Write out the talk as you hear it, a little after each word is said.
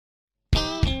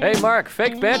Hey, Mark,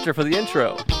 fake banter for the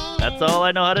intro. That's all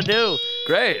I know how to do.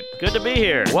 Great. Good to be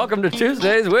here. Welcome to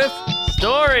Tuesdays with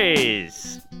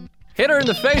Stories. Hit her in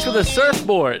the face with a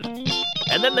surfboard.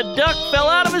 And then the duck fell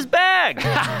out of his bag.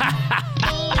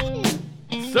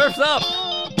 Surf's up.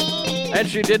 And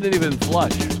she didn't even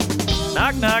flush.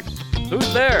 Knock, knock.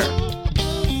 Who's there?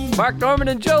 Mark Norman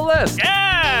and Joe List.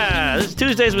 Yeah! This is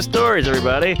Tuesdays with Stories,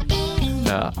 everybody.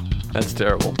 No, that's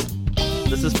terrible.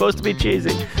 This is supposed to be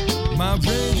cheesy. My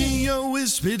radio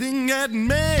is spitting at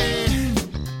me. And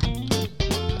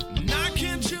I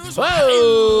can't choose. Whoa!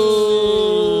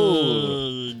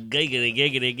 Giggity,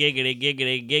 giggity, giggity,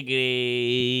 giggity,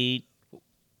 giggity.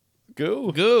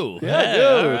 Goo. Goo. Yeah, goo.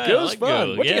 all right, Goo's I like fun.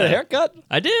 goo. What, you get a haircut?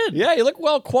 I did. Yeah, you look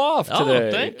well coiffed Oh,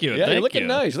 today. thank you, Yeah, thank you're looking you.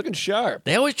 nice. You're looking sharp.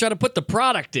 They always try to put the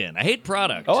product in. I hate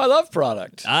product. Oh, I love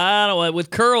product. I don't know.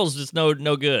 With curls, it's no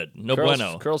good. No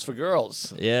bueno. Curls for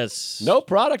girls. Yes. No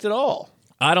product at all.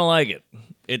 I don't like it.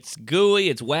 It's gooey,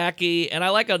 it's wacky, and I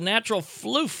like a natural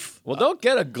floof. Well, don't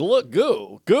get a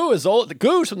goo. Goo is old.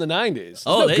 Goo's from the 90s. There's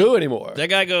no goo anymore. That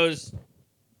guy goes,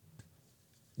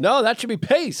 No, that should be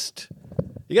paste.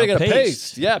 You gotta A get a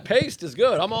paste. paste. Yeah, paste is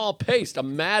good. I'm all paste.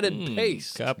 I'm matted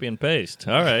paste. copy and paste.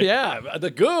 All right. Yeah, the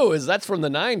goo that's from the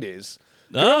 90s.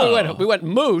 Oh. We went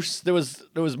mousse. There was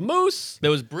mousse, There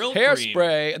was Brill cream.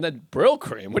 hairspray, and then Brill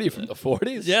cream. What are you from the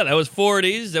 40s? Yeah, that was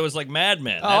 40s. That was like Mad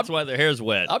Men. That's why their hair's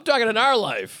wet. I'm talking in our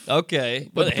life. Okay.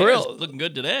 But But the hair's Brill. looking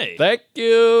good today. Thank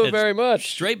you It's very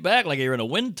much. Straight back like you're in a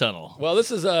wind tunnel. Well,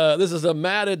 this is a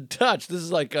matted touch. This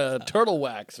is like turtle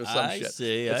wax or some I shit.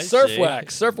 see, It's I surf see.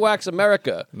 wax. Surf wax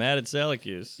America. Mad at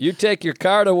Syracuse. You take your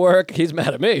car to work. He's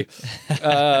mad at me.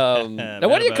 Now,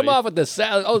 when do you about come you. off with this?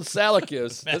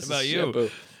 Syracuse. Mad This is about you. shampoo.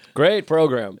 Great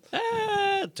program.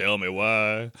 Tell me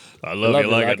why. I love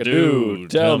you like I do.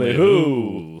 Tell me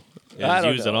who. I Is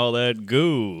don't using know. all that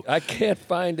goo. I can't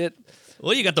find it.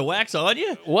 Well, you got the wax on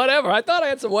you? Whatever. I thought I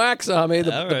had some wax on me.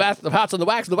 The All right. bath, the hots on the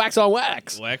wax on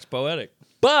wax. Wax poetic.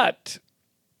 But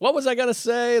what was I gonna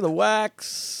say? The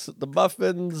wax, the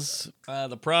muffins,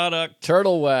 The product.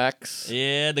 turtle wax.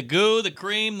 Yeah, the goo, the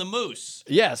cream, the mousse.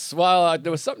 Yes. Well,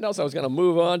 there was something else I was gonna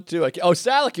move on to.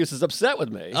 Syracuse is upset with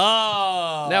me.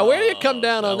 Oh. Now, where do you come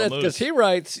down on this? Salamousse. Because he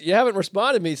writes, you haven't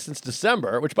responded to me since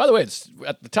December, which, by the way, it's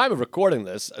at the time of recording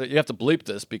this, you have to bleep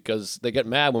this because they get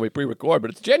mad when we pre-record, but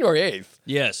it's January 8th.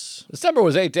 Yes, December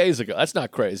was 8 days ago. That's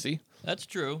not crazy. that's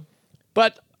true.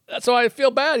 But so I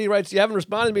feel bad. He writes, you haven't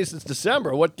responded to me since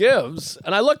December. What gives?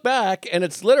 And I look back, and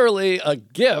it's literally a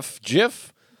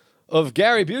GIF of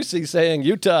Gary Busey saying,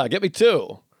 Utah, get me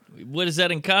 2. What is that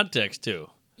in context to?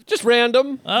 Just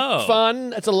random, Oh.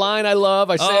 fun. It's a line I love.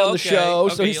 I say Oh, on the okay. show.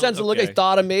 So Okay, he sends a look. He okay.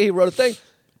 thought of me. He wrote a thing.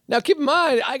 Now, keep in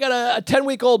mind, I got a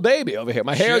 10-week-old baby over here.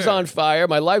 My hair's Sure. on fire.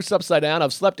 My life's upside down.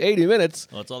 I've slept 80 minutes.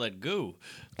 Well, it's all that goo.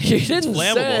 He didn't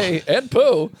flammable. say, Ed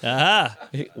Pooh, Aha.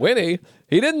 Winnie,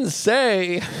 he didn't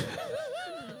say,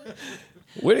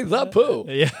 Winnie the Pooh.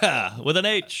 Yeah, with an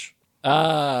H.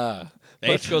 Ah,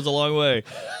 H goes a long way.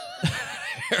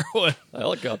 Heroin.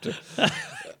 helicopter.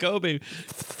 Kobe.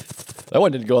 That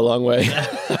one didn't go a long way.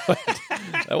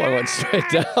 That one went straight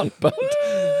down, but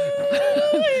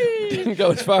didn't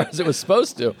go as far as it was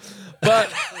supposed to. But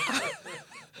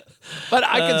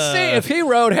I can see if he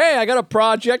wrote, "Hey, I got a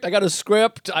project, I got a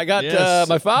script, I got Yes.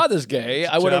 my father's gay,"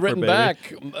 I would have Chopper, written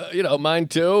baby. back, mine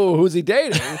too. Who's he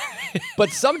dating? But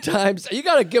sometimes you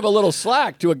got to give a little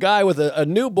slack to a guy with a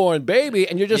newborn baby,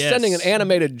 and you're just Yes. sending an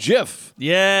animated GIF.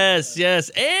 Yes, yes.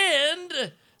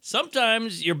 And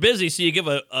sometimes you're busy, so you give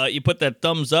you put that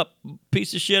thumbs up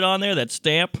piece of shit on there, that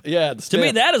stamp. Yeah, the To me,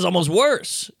 stamp. that is almost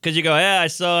worse because you go, "Yeah, I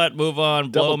saw it. Move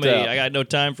on. Blow Double me. tap. I got no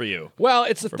time for you." Well,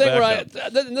 it's the thing where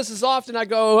backup. and this is often I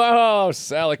go, oh,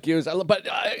 Syracuse. But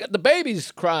the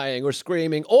baby's crying or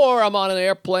screaming, or I'm on an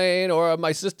airplane, or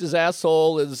my sister's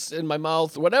asshole is in my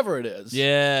mouth, whatever it is.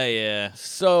 Yeah, yeah.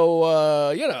 So,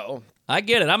 I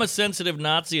get it. I'm a sensitive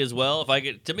Nazi as well.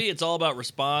 To me, it's all about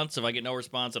response. If I get no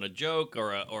response on a joke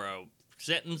or a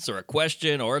sentence or a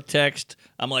question or a text,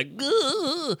 I'm like,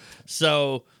 ugh.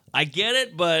 So I get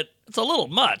it, but it's a little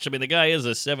much. I mean, the guy is a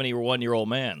 71-year-old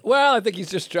man. well, I think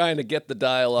he's just trying to get the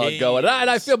dialogue He going. And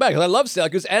I is. feel bad because I love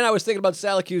Syracuse. And I was thinking about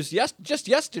Syracuse just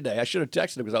yesterday. I should have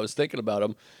texted him because I was thinking about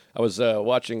him. I was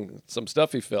watching some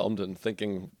stuff he filmed and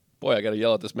thinking, boy, I got to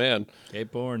yell at this man. Gay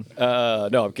porn.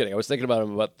 No, I'm kidding. I was thinking about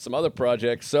him about some other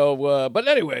projects. So, but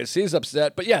anyways, he's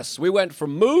upset. But yes, we went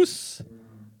from mousse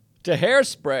to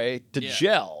hairspray to Yeah.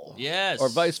 gel. Yes. Or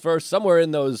vice versa, somewhere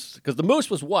in those, because the mousse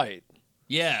was white.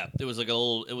 Yeah, it was it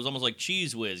was almost like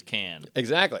Cheese Whiz can.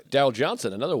 Exactly. Darryl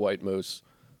Johnson, another white mousse.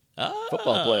 Oh,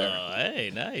 Football player.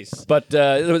 Hey, nice. But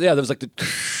there was like the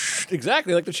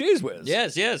exactly like the Cheese Whiz.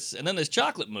 Yes, yes. And then there's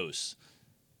chocolate mousse.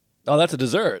 Oh, that's a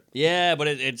dessert. Yeah, but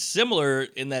it's similar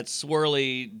in that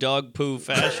swirly dog poo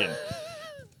fashion.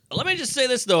 Let me just say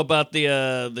this though about the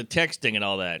texting and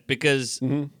all that, because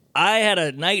I had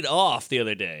a night off the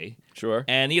other day. Sure.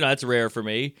 And that's rare for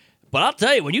me. But I'll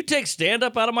tell you, when you take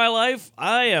stand-up out of my life,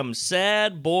 I am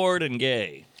sad, bored, and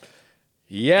gay.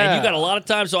 Yeah. And you got a lot of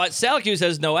time. So Syracuse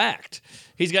has no act.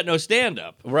 He's got no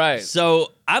stand-up. Right.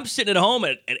 So I'm sitting at home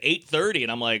at 8:30,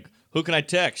 and I'm like, who can I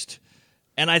text?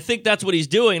 And I think that's what he's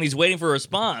doing, and he's waiting for a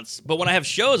response. But when I have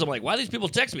shows, I'm like, why do these people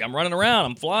text me? I'm running around,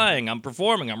 I'm flying, I'm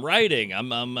performing, I'm writing,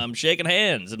 I'm shaking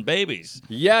hands and babies.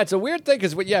 Yeah, it's a weird thing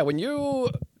because when you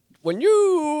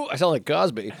I sound like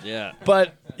Cosby. Yeah.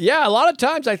 But yeah, a lot of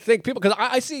times I think people, because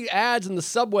I see ads in the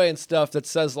subway and stuff that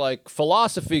says like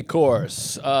philosophy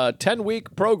course,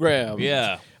 10-week program.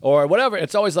 Yeah. Or whatever.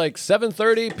 It's always like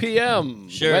 7:30 p.m.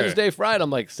 Sure. Wednesday, Friday. I'm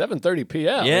like 7:30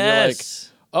 p.m. Yes. And you're like,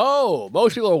 oh,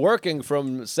 most people are working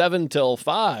from 7 till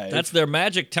 5. That's their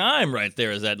magic time right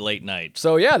there, is that late night.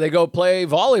 So yeah, they go play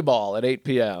volleyball at 8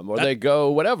 p.m. or they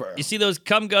go whatever. You see those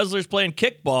cum guzzlers playing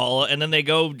kickball, and then they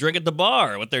go drink at the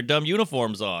bar with their dumb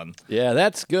uniforms on. Yeah,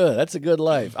 that's good. That's a good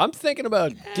life. I'm thinking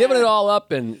about giving it all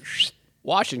up in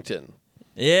Washington.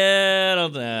 Yeah, I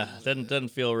don't know. Doesn't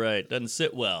feel right. Doesn't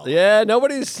sit well. Yeah,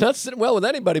 nobody's not sitting well with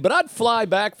anybody, but I'd fly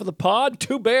back for the pod.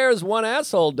 2 bears, 1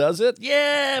 asshole does it.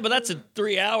 Yeah, but that's a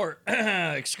 3-hour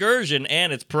excursion,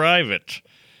 and it's private.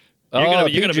 Oh, You're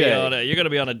PJ. gonna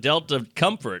be on a Delta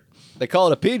Comfort. They call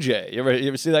it a PJ. You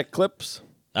ever see that clips?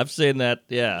 I've seen that.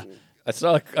 Yeah.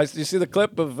 You see the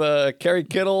clip of Kerry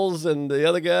Kittles and the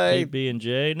other guy?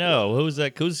 B&J? No. Who's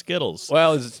that? Who's Skittles?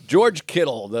 Well, it's George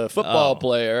Kittle, the football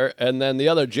player, and then the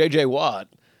other, J.J. Watt.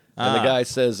 And the guy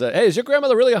says, hey, is your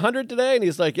grandmother really 100 today? And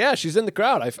he's like, yeah, she's in the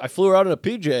crowd. I flew her out in a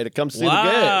PJ to come see the game.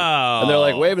 Wow. And they're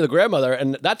like waving to the grandmother,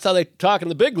 and that's how they talk in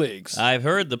the big leagues. I've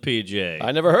heard the PJ.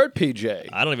 I never heard PJ.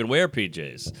 I don't even wear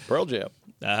PJs. Pearl Jam.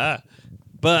 Uh-huh.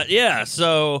 But, yeah,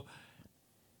 so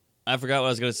I forgot what I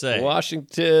was going to say.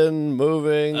 Washington,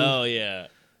 moving. Oh, yeah.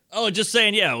 Oh, just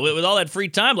saying, yeah, with all that free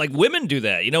time, like women do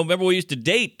that. Remember we used to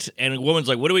date, and a woman's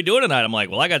like, what are we doing tonight? I'm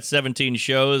like, well, I got 17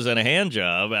 shows and a hand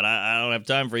job, and I don't have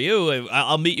time for you.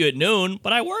 I'll meet you at noon,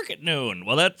 but I work at noon.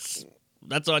 Well, that's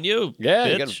on you, Yeah,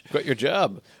 bitch. you got to quit your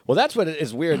job. Well, that's what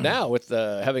is weird now with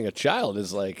having a child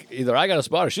is like either I got a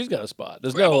spot or she's got a spot.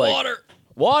 There's Grab no like water.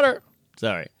 Water.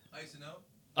 Sorry.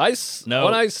 Ice. No.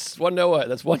 One ice, one no what?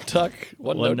 That's one tuck,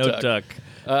 one no tuck.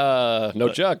 No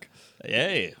chuck.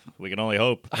 Yay. We can only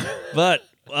hope. But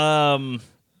I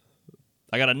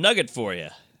got a nugget for you.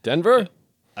 Denver?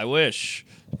 I wish.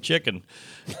 Chicken.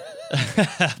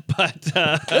 But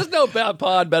There's no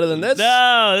pod better than this.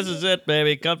 no, this is it,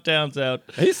 baby. Cuptown's out.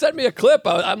 He sent me a clip.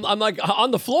 I'm like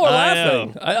on the floor I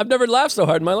laughing. know. I've never laughed so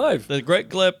hard in my life. The great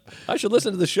clip. I should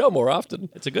listen to the show more often.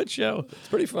 It's a good show. It's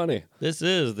pretty funny. This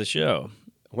is the show.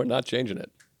 We're not changing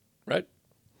it, right?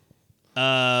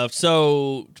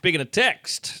 So speaking of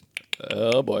text,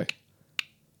 Oh boy.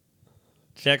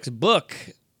 textbook.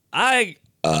 I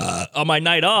on my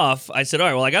night off, I said, all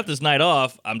right, well, I got this night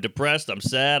off. I'm depressed. I'm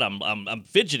sad. I'm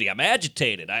fidgety. I'm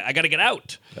agitated. I got to get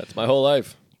out. That's my whole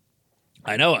life.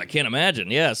 I know. I can't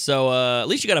imagine. Yeah. So at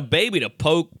least you got a baby to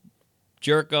poke,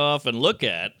 jerk off, and look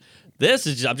at. This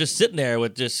is I'm just sitting there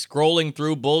with just scrolling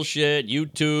through bullshit,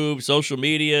 YouTube, social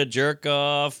media, jerk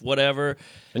off, whatever.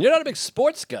 And you're not a big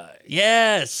sports guy.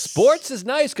 Yes. Sports is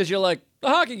nice because you're like, the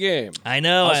hockey game. I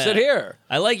know. I'll sit here.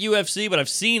 I like UFC, but I've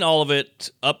seen all of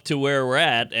it up to where we're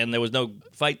at, and there was no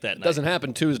fight that night. Doesn't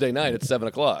happen Tuesday night at 7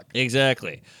 o'clock.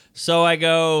 Exactly. So I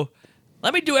go,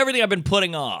 let me do everything I've been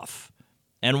putting off.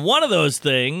 And one of those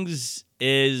things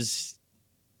is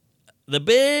the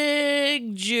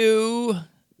big Jew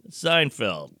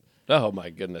Seinfeld. Oh, my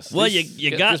goodness. Well, This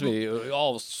you got- gets me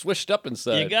all swished up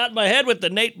inside. You got my head with the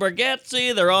Nate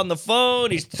Bargatze. They're on the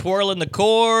phone. He's twirling the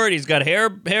cord. He's got hair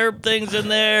things in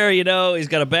there. He's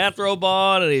got a bathrobe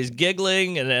on, and he's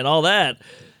giggling and all that.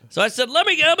 So I said, let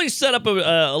me set up a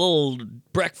little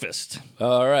breakfast.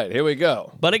 All right, here we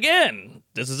go. But again,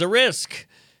 this is a risk.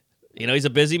 He's a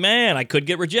busy man. I could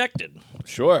get rejected.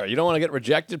 Sure, you don't want to get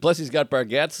rejected. Plus, he's got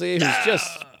Bargatze, who's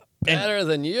just better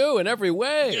than you in every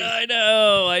way. I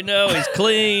know. He's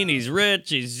clean. He's rich.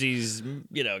 He's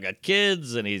got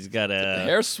kids, and he's got a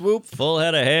Hair swoop. full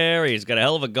head of hair. He's got a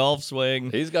hell of a golf swing.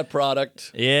 He's got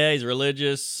product. Yeah, he's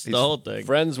religious. He's the whole thing.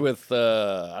 Friends with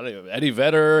I don't know, Eddie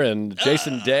Vedder and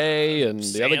Jason Day and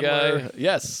the other guy. Sandler.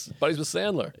 Yes, buddies with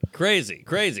Sandler. Crazy.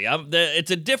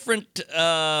 It's a different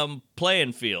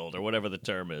playing field, or whatever the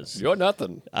term is. You're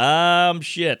nothing.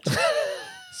 Shit.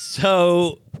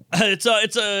 So it's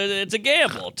a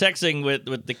gamble texting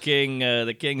with the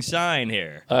king sign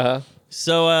here.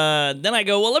 So then I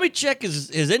go, well, let me check his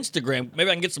Instagram. Maybe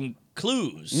I can get some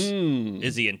clues.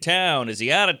 Is he in town? Is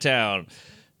he out of town?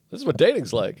 This is what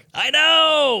dating's like. I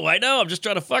know. I'm just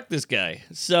trying to fuck this guy.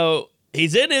 So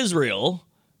he's in Israel.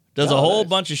 Does a whole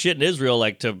bunch of shit in Israel,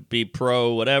 like to be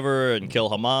pro whatever and kill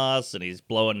Hamas, and he's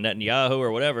blowing Netanyahu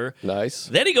or whatever. Nice.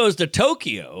 Then he goes to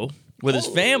Tokyo with his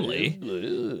family.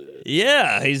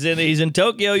 Yeah, he's in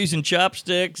Tokyo using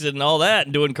chopsticks and all that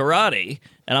and doing karate.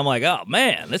 And I'm like, oh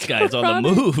man, this guy's on the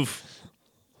move.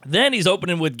 Then he's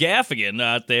opening with Gaffigan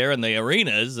out there in the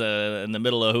arenas in the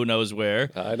middle of who knows where.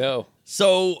 I know.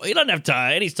 So he doesn't have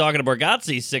time. He's talking to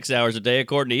Bargatze 6 hours a day,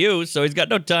 according to you. So he's got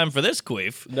no time for this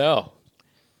queef. No.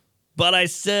 But I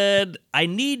said, I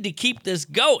need to keep this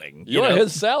going. You want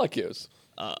his Salacuse.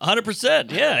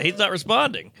 100%. Yeah, he's not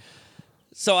responding.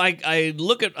 So I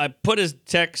put his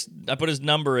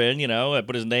number in, I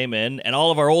put his name in, and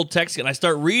all of our old texts, and I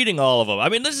start reading all of them. I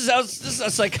mean, this is how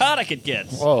psychotic it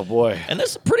gets. Oh, boy. And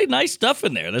there's some pretty nice stuff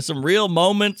in there. There's some real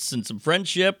moments and some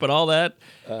friendship and all that.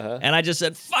 And I just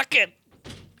said, fuck it.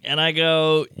 And I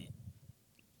go,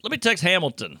 let me text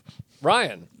Hamilton.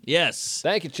 Ryan. Yes.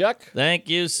 Thank you, Chuck. Thank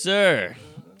you, sir.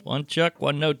 One Chuck,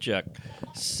 one no Chuck.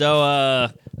 So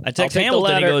I text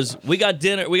Hamilton. He goes, we got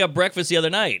breakfast the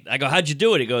other night. I go, how'd you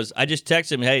do it? He goes, I just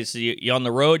texted him, hey, so you on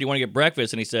the road? You want to get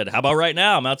breakfast? And he said, how about right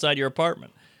now? I'm outside your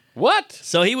apartment. What?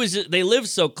 So they live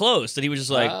so close that he was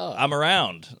just like, I'm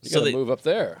around. You gotta move up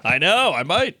there. I know, I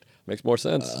might. Makes more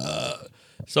sense.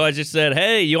 So I just said,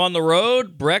 hey, you on the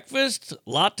road? Breakfast?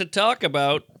 Lot to talk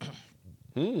about.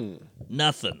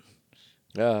 Nothing.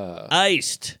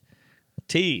 Iced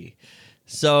tea.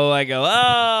 So I go,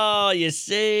 oh, you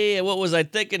see, what was I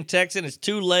thinking texting? It's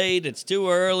too late. It's too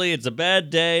early. It's a bad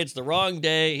day. It's the wrong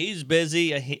day. He's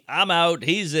busy. I'm out.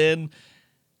 He's in.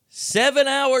 7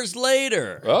 hours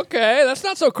later. Okay, that's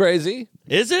not so crazy.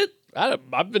 Is it?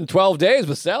 I've been 12 days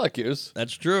with Salacuse.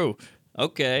 That's true.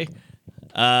 Okay.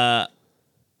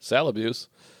 Salabuse.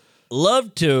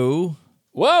 Love to.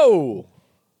 Whoa.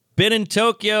 Been in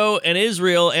Tokyo and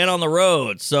Israel and on the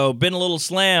road. So been a little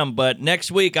slam, but next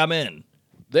week I'm in.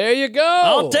 There you go.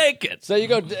 I'll take it. So you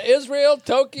go to Israel,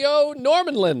 Tokyo,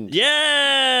 Normanland.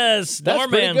 Yes. That's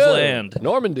Norman's good. land.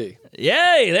 Normandy.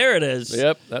 Yay, there it is.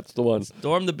 Yep, that's the one.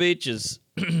 Storm the beaches.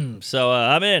 So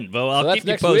I'm in. But I'll keep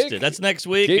you posted. Week? That's next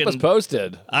week. Keep us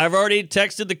posted. I've already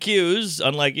texted the Qs,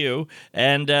 unlike you,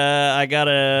 and I got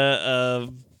a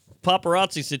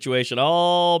paparazzi situation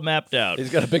all mapped out. He's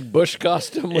got a big bush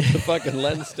costume with the fucking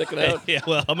lens sticking out. Yeah,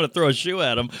 well, I'm going to throw a shoe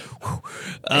at him.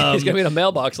 He's going to be in a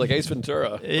mailbox like Ace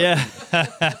Ventura. Yeah.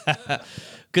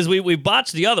 Because we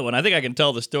botched the other one. I think I can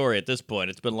tell the story at this point.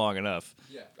 It's been long enough.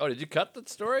 Yeah. Oh, did you cut that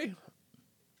story?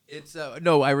 It's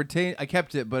no, I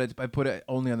kept it, but I put it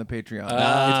only on the Patreon.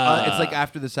 It's like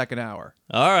after the second hour.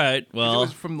 All right, 'Cause well, it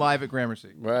was from Live at Gramercy.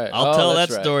 Right. I'll tell that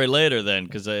right. story later then,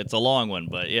 because it's a long one.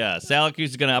 But yeah, Salacuse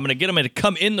is I'm gonna get him to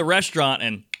come in the restaurant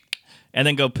and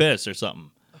then go piss or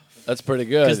something. That's pretty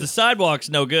good. Because the sidewalk's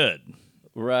no good.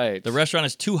 Right. The restaurant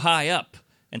is too high up,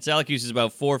 and Salacuse is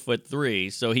about 4'3",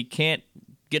 so he can't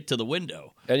get to the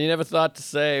window. And you never thought to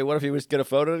say, what if we just get a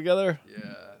photo together? Yeah,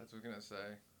 that's what I was gonna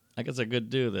say. I guess I could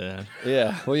do that.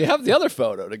 Yeah. Well, you have the other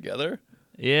photo together.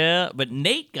 Yeah, but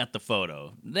Nate got the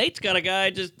photo. Nate's got a guy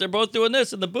they're both doing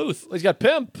this in the booth. Well, he's got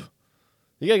Pimp.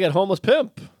 You got to get Homeless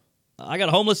Pimp. I got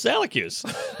a homeless Salacuse.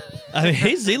 I mean,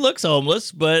 he looks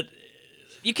homeless, but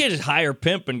you can't just hire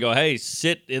Pimp and go, hey,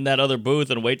 sit in that other booth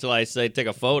and wait till I say take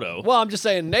a photo. Well, I'm just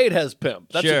saying Nate has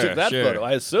Pimp. That's who took that photo,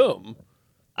 I assume.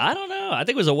 I don't know. I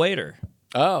think it was a waiter.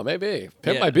 Oh, maybe.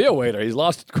 Pimp might be a waiter. He's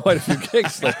lost quite a few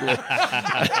gigs lately.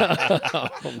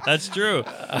 That's true.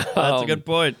 That's a good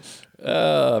point.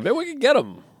 Maybe we can get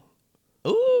him.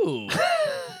 Ooh.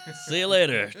 See you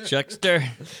later, Chuckster.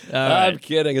 I'm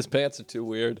kidding. His pants are too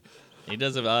weird. He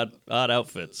does have odd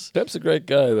outfits. Pimp's a great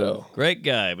guy, though. Great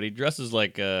guy, but he dresses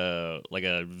like a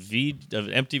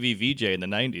MTV VJ in the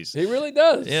 90s. He really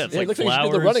does. Yeah, it's he like looks flowers. like he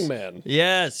should be the Running Man.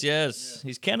 Yes.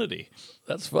 He's Kennedy.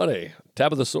 That's funny.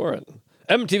 Tabitha Soren.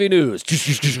 MTV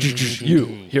News. You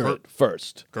hear it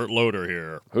first. Kurt Loder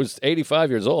here. Who's 85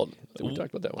 years old. We talked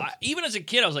about that one. Even as a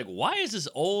kid, I was like, why is this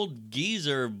old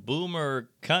geezer boomer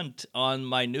cunt on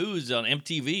my news on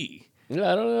MTV?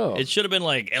 Yeah, I don't know. It should have been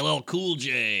like LL Cool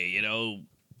J,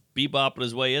 bebopping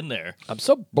his way in there. I'm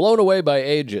so blown away by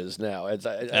ages now. I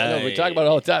know we talk about it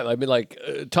all the time. I mean, like,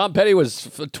 Tom Petty was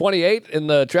 28 in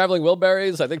the Traveling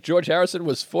Wilburys. I think George Harrison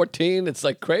was 14. It's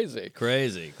like crazy.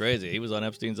 Crazy. He was on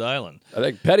Epstein's Island. I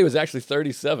think Petty was actually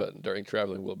 37 during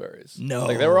Traveling Wilburys. No.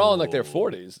 Like, they were all in like their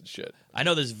 40s and shit. I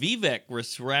know this Vivek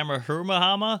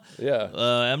Ramaswamy,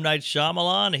 Yeah. M. Night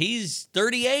Shyamalan. He's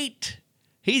 38.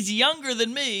 He's younger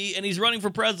than me, and he's running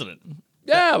for president.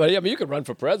 Yeah, but I mean, you could run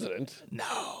for president.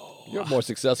 No. You're more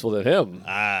successful than him.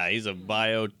 He's a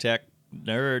biotech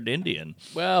nerd Indian.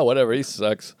 Well, whatever. He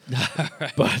sucks.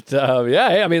 But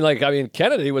yeah, I mean,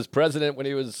 Kennedy was president when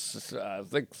he was, I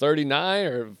think, 39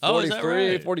 or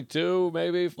 43, 42,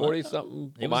 maybe 40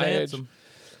 something. He was handsome.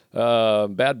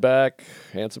 Bad back,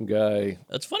 handsome guy.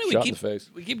 That's funny. Shot in the face.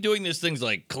 We keep doing these things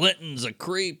like Clinton's a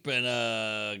creep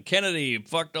and Kennedy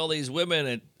fucked all these women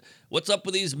and what's up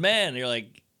with these men? And you're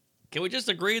like, can we just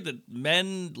agree that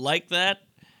men like that?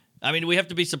 I mean, we have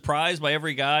to be surprised by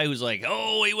every guy who's like,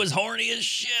 oh, he was horny as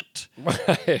shit.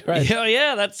 Right.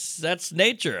 Yeah, that's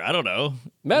nature. I don't know.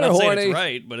 Men I'm are not saying horny. it's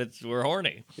right, but we're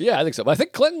horny. Yeah, I think so. But I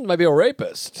think Clinton might be a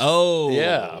rapist. Oh.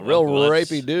 Yeah, real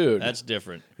rapey dude. That's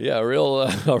different. Yeah, a real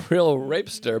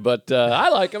rapester. But I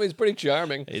like him. He's pretty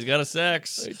charming. He's got a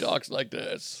sex. He talks like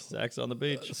this. Sex on the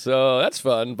beach. So that's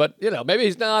fun. But, maybe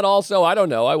he's not also. I don't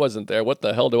know. I wasn't there. What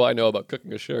the hell do I know about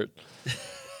cooking a shirt?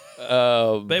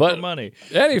 Paper money.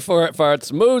 Any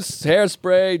farts, mousse,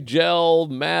 hairspray, gel,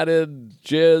 matted,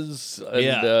 jizz.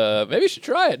 And, maybe you should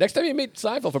try it. Next time you meet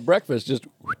Seinfeld for breakfast, just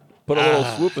put a little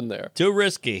swoop in there. Too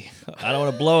risky. I don't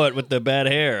want to blow it with the bad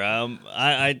hair.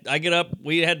 I get up.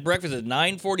 We had breakfast at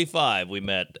 9:45. We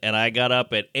met, and I got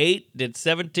up at 8, did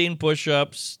 17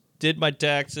 push-ups, did my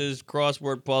taxes,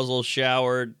 crossword puzzle,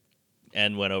 showered,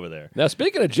 and went over there. Now,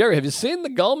 speaking of Jerry, have you seen the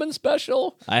Gulman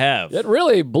special? I have. It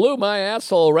really blew my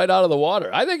asshole right out of the water.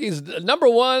 I think he's number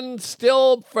one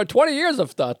still for 20 years.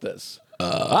 I've thought this.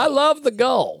 I love the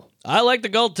Gull. I like the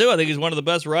Gull, too. I think he's one of the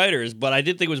best writers, but I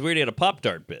did think it was weird he had a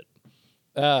Pop-Tart bit.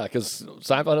 Because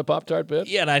Seinfeld had a Pop-Tart bit?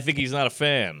 Yeah, and I think he's not a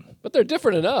fan. But they're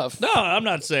different enough. No, I'm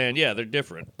not saying, they're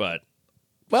different, but...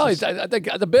 Well, I think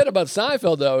the bit about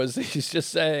Seinfeld, though, is he's just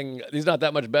saying he's not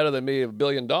that much better than me, $1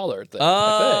 billion thing, I think,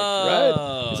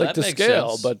 right? It's like that to makes scale.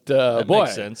 sense. But, That boy,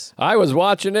 makes sense. I was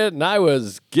watching it, and I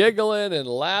was giggling and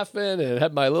laughing and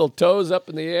had my little toes up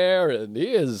in the air, and he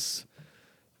is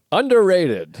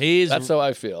underrated. That's how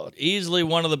I feel. Easily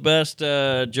one of the best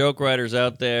joke writers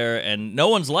out there, and no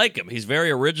one's like him. He's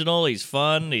very original. He's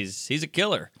fun. He's a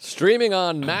killer. Streaming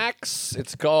on Max,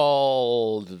 it's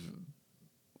called...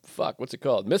 what's it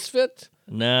called? Misfit?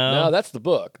 No. No, that's the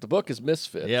book. The book is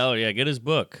Misfit. Yeah, get his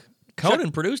book.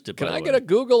 Conan produced it, Can by I the get way. a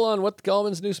Google on what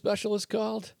Gallman's new special is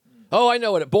called? Oh, I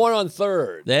know it. Born on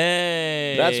Third.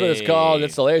 Hey. That's what it's called.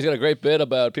 It's hilarious. He's got a great bit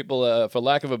about people, for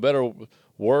lack of a better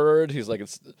word. He's like,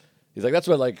 that's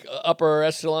what like upper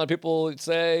echelon people would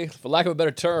say, for lack of a better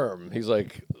term. He's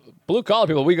like, blue collar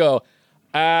people, we go,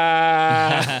 He's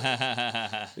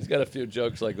got a few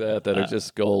jokes like that are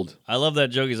just gold. I love that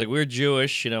joke. He's like, we're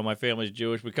Jewish. My family's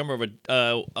Jewish. We come from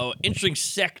a interesting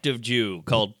sect of Jew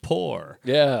called Poor.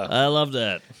 Yeah. I love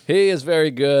that. He is very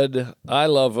good. I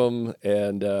love him.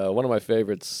 And one of my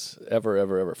favorites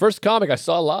ever. First comic I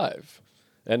saw live.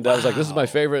 And I was like, this is my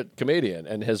favorite comedian.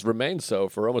 And has remained so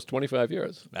for almost 25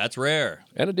 years. That's rare.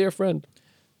 And a dear friend.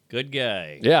 Good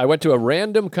guy. Yeah, I went to a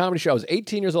random comedy show. I was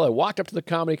 18 years old. I walked up to the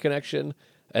Comedy Connection,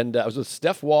 and I was with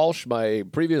Steph Walsh, my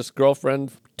previous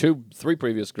girlfriend, 3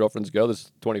 previous girlfriends ago. This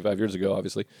is 25 years ago,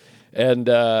 obviously. And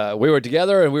we were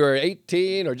together, and we were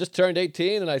 18 or just turned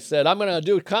 18, and I said, I'm going to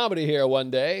do comedy here one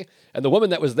day. And the woman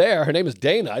that was there, her name is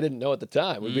Dana. I didn't know at the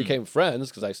time. We became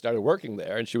friends because I started working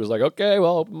there, and she was like, okay,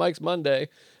 well, open mic's Monday.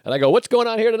 And I go, what's going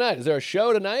on here tonight? Is there a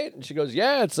show tonight? And she goes,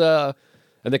 yeah, it's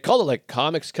and they called it like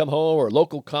Comics Come Home or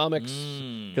Local Comics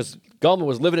because Gulman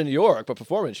was living in New York but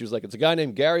performing. She was like, it's a guy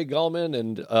named Gary Gulman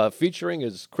and featuring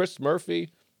is Chris Murphy.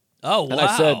 Oh, wow. And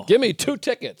I said, give me 2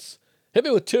 tickets. Hit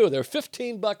me with 2. They're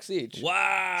 $15 each.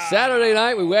 Wow. Saturday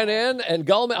night we went in and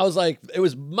Gulman, I was like, it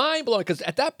was mind-blowing because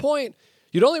at that point,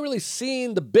 you'd only really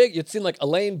seen you'd seen like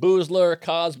Elaine Boozler,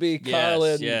 Cosby,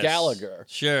 Carlin, Gallagher.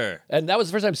 Sure. And that was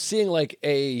the first time seeing like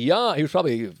he was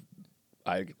probably...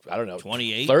 I don't know,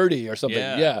 28? 30 or something.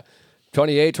 Yeah.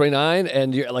 28, 29.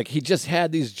 And you're like, he just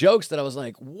had these jokes that I was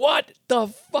like, what the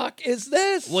fuck is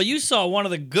this? Well, you saw one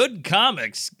of the good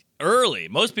comics early.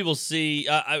 Most people see,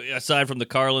 aside from the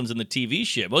Carlins and the TV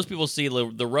shit, most people see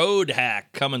the road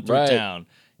hack coming through town.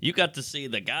 You got to see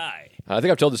the guy. I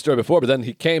think I've told this story before, but then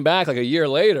he came back like a year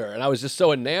later, and I was just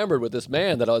so enamored with this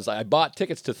man that I bought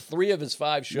tickets to 3 of his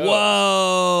 5 shows.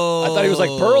 Whoa! I thought he was like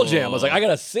Pearl Jam. I was like, I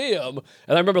gotta see him.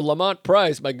 And I remember Lamont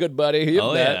Price, my good buddy. He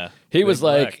yeah. He was Big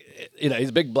like, he's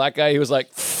a big black guy. He was like,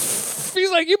 he's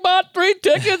like, you bought 3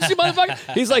 tickets, you motherfucker.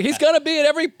 He's like, he's gonna be at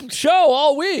every show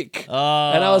all week.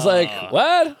 And I was like,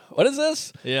 what? What is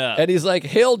this? Yeah. And he's like,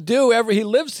 he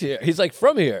lives here. He's like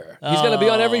from here. He's gonna be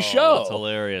on every show. That's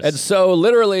hilarious. And so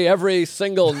literally every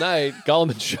single night,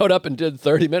 Goldman showed up and did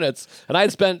 30 minutes, and I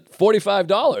had spent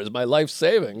 $45, my life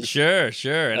savings. Sure.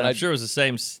 And I'm I- sure it was the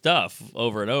same stuff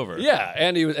over and over. Yeah,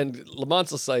 and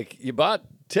Lamont's just like, you bought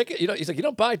ticket. He's like, you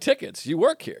don't buy tickets. You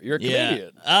work here. You're a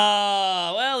Canadian.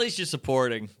 Well, at least you're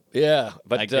supporting. Yeah,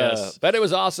 but I guess. but it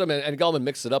was awesome, and Goldman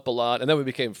mixed it up a lot, and then we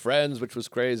became friends, which was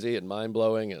crazy and mind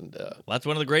blowing, and Well, that's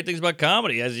one of the great things about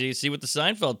comedy, as you see with the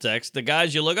Seinfeld text. The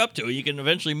guys you look up to, you can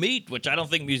eventually meet, which I don't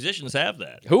think musicians have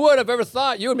that. who would have ever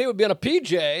thought you and me would be on a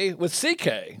PJ with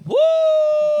CK? Woo!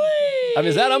 I mean,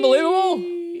 is that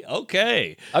unbelievable?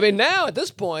 Okay. I mean, now at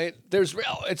this point,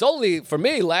 it's only for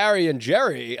me, Larry and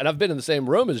Jerry, and I've been in the same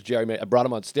room as Jerry. I brought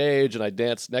him on stage, and I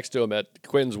danced next to him at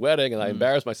Quinn's wedding, and I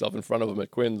embarrassed myself in front of him at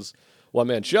Quinn's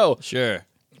one-man show. Sure.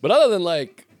 But other than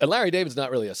and Larry David's not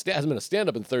really hasn't been a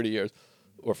stand-up in 30 years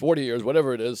or 40 years,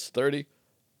 whatever it is, 30.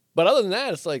 But other than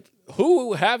that, it's like,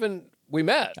 who haven't we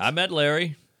met? I met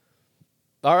Larry.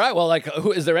 All right, well, like,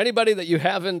 is there anybody that you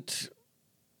haven't?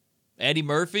 Eddie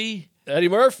Murphy. Eddie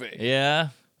Murphy. Yeah.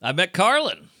 I met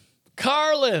Carlin.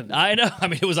 Carlin. I know. I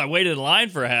mean, I waited in line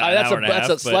for an That's hour and a half.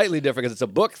 that's slightly different because it's a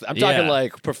book. I'm talking Yeah.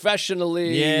 like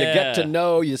professionally. You Yeah. get to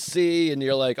know, you see, and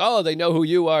you're like, oh, they know who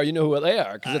you are. You know who they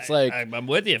are because it's like I'm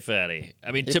with you, Fatty.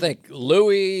 I mean, you think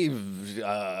Louis,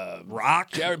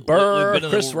 Rock, Jared Burr, We've been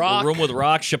in Chris the Rock. room with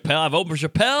Rock, Chappelle. I've opened for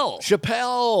Chappelle.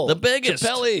 Chappelle, The biggest.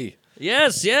 Chappelle.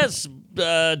 Yes.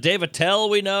 Dave Attell,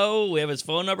 we know. We have his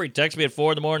phone number. He texts me at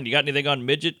 4 a.m. You got anything on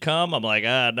midget come? I'm like,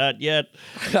 not yet.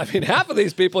 I mean, half of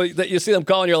these people that you see them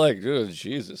calling, you're like, oh,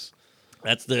 Jesus.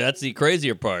 That's the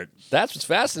crazier part. That's what's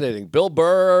fascinating. Bill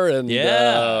Burr and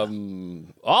Yeah.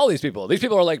 all these people. These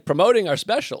people are like promoting our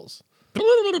specials.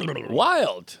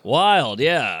 Wild.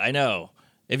 Yeah, I know.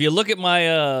 If you look at my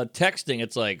texting,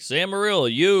 it's like Sam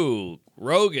Morril, you,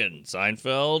 Rogan,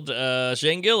 Seinfeld,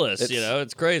 Shane Gillis.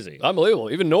 It's crazy. Unbelievable.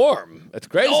 Even Norm. It's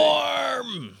crazy.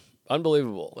 Norm!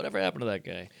 Unbelievable. Whatever happened to that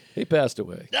guy? He passed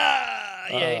away.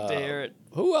 You hate to hear it.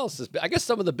 Who else is? I guess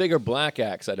some of the bigger black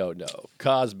acts I don't know.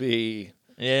 Cosby.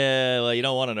 Yeah, well, you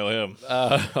don't want to know him.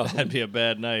 That'd be a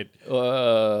bad night.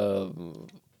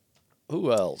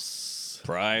 Who else?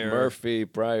 Pryor. Murphy.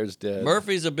 Pryor's dead.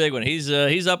 Murphy's a big one. He's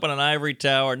up on an ivory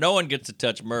tower. No one gets to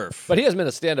touch Murph. But he hasn't been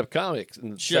a stand-up comic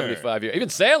in Sure. 75 years. Even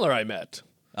Sandler I met.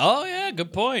 Oh yeah,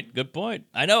 good point.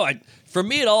 I know. For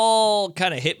me, it all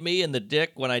kind of hit me in the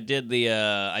dick when I did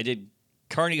I did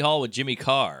Carnegie Hall with Jimmy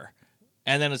Carr,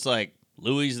 and then it's like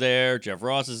Louis there, Jeff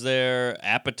Ross is there,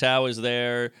 Apatow is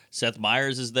there, Seth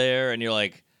Meyers is there, and you're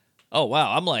like, oh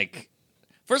wow, I'm like.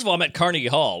 First of all, I'm at Carnegie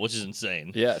Hall, which is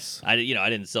insane. Yes. I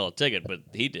didn't sell a ticket, but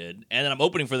he did. And then I'm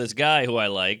opening for this guy who I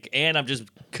like, and I'm just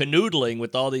canoodling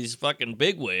with all these fucking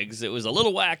bigwigs. It was a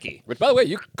little wacky. Which, by the way,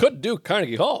 you could do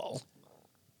Carnegie Hall.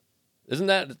 Isn't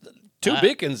that... Two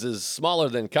Beacons is smaller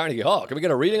than Carnegie Hall. Can we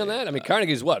get a reading on that? I mean,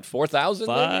 Carnegie's what, 4,000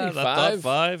 maybe? I thought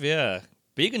 5, yeah.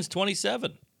 Beacon's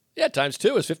 27. Yeah, times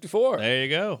 2 is 54. There you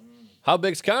go. How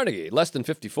big's Carnegie? Less than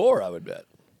 54, I would bet.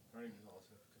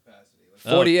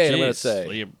 48, Oh, I'm going to jeez. say.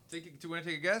 Well, Do you want to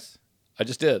take a guess? I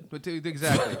just did.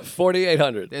 Exactly.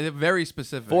 4,800. They're very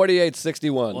specific.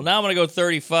 4861. Well, now I'm going to go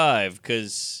 35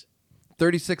 because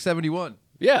 3671.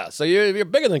 Yeah, so you're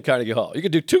bigger than Carnegie Hall. You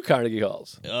could do 2 Carnegie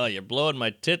Halls. you're blowing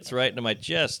my tits right into my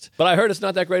chest. But I heard it's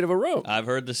not that great of a room. I've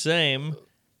heard the same.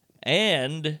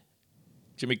 And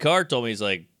Jimmy Carr told me, he's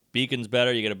like, Beacon's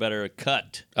better, you get a better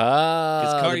cut.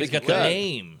 Because the Carnegie's big got the cut.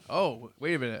 name. Oh,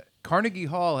 wait a minute. Carnegie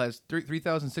Hall has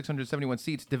 3,671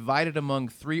 seats divided among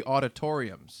 3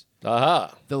 auditoriums.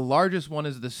 Aha. The largest one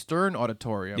is the Stern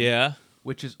Auditorium, Yeah.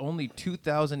 which is only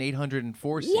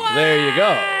 2,804 seats. There you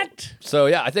go. So,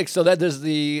 yeah, I think so that there's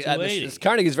the... 280.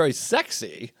 Carnegie's very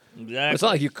sexy. Exactly. It's not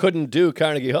like you couldn't do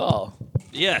Carnegie Hall.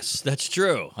 Yes, that's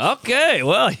true. Okay,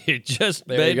 well, you just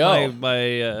There made you go.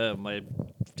 my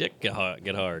dick get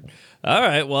hard. All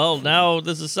right. Well, now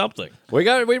this is something. We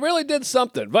really did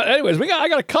something. But anyways, I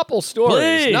got a couple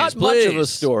stories. Please, Not much of a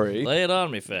story. Lay it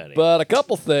on me, fatty. But a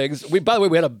couple things. By the way,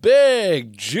 we had a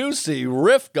big, juicy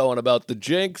riff going about the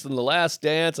Jinx and the Last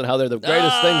Dance and how they're the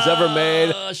greatest things ever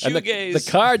made. And the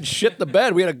card shit the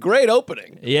bed. We had a great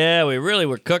opening. Yeah, we really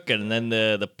were cooking, and then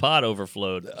the pot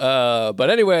overflowed. But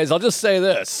anyways, I'll just say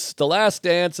this. The Last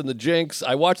Dance and the Jinx,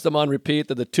 I watched them on repeat.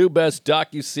 They're the two best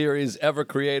docuseries ever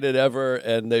created, ever,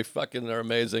 and they fucking are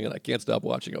amazing, and I can't stop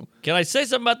watching them. Can I say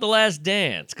something about The Last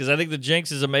Dance? Because I think The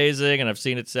Jinx is amazing, and I've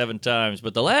seen it 7 times.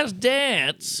 But The Last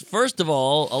Dance, first of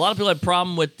all, a lot of people had a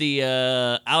problem with the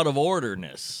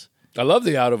out-of-orderness. I love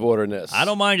the out-of-orderness. I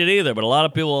don't mind it either, but a lot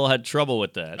of people had trouble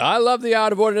with that. I love the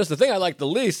out-of-orderness. The thing I like the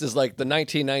least is like the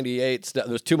 1998 stuff.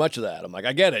 There's too much of that. I'm like,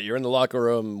 I get it. You're in the locker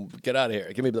room. Get out of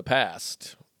here. Give me the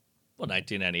past. Well,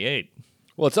 1998.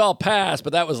 Well, it's all past,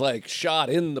 but that was like shot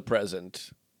in the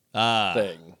present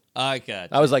thing. I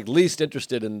got you. I was like least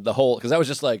interested in the whole, because that was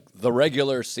just like the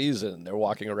regular season. They're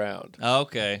walking around.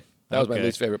 Okay. That was my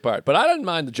least favorite part. But I didn't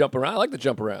mind the jump around. I like the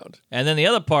jump around. And then the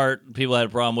other part people had a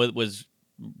problem with was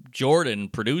Jordan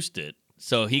produced it,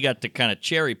 so he got to kind of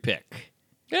cherry pick.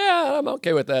 Yeah, I'm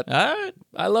okay with that. All right.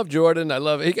 I love Jordan.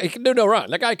 He can do no wrong.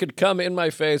 That guy could come in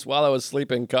my face while I was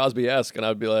sleeping, Cosby-esque, and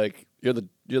I'd be like, "You're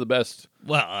the best."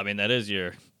 Well, I mean, that is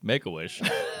your Make-A-Wish.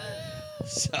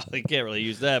 So they can't really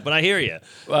use that, but I hear you.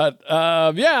 But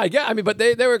I mean, but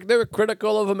they were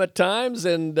critical of him at times,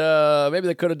 and maybe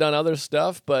they could have done other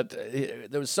stuff. But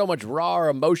there was so much raw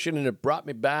emotion, and it brought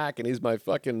me back. And he's my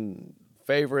fucking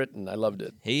favorite, and I loved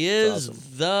it. He is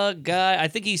awesome. the guy. I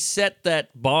think he set that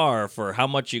bar for how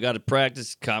much you got to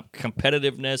practice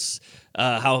competitiveness,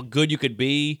 how good you could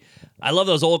be. I love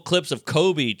those old clips of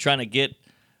Kobe trying to get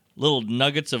little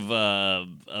nuggets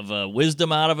of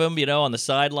wisdom out of him, on the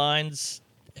sidelines.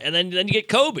 And then you get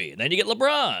Kobe, and then you get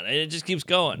LeBron, and it just keeps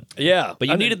going. Yeah. But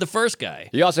you needed the first guy.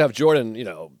 You also have Jordan,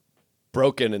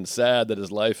 broken and sad that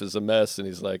his life is a mess, and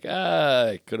he's like,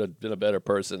 I could have been a better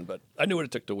person, but I knew what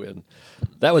it took to win.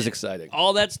 That was exciting.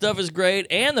 All that stuff is great,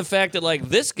 and the fact that, like,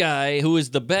 this guy who is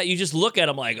the best, you just look at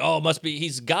him like, oh,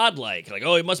 he's godlike. Like,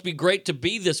 oh, it must be great to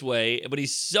be this way, but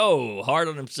he's so hard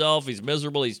on himself. He's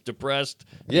miserable. He's depressed.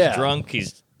 He's drunk.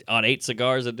 He's on 8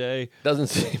 cigars a day. Doesn't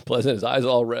seem pleasant. His eyes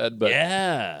all red, but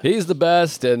yeah, he's the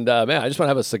best, and man, I just want to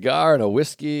have a cigar and a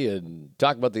whiskey and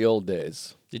talk about the old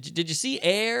days. Did you see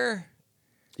Air?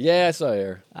 Yeah, I saw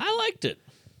Air. I liked it.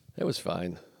 It was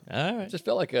fine. All right. It just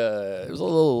felt like it was a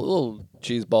little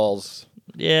cheese balls.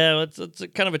 Yeah, it's a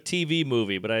kind of a TV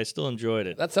movie, but I still enjoyed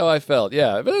it. That's how I felt.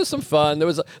 Yeah, but it was some fun. There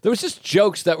was just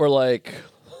jokes that were like,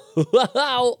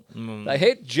 wow. I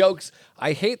hate jokes.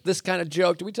 I hate this kind of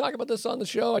joke. Did we talk about this on the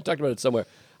show? I talked about it somewhere.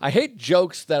 I hate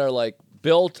jokes that are like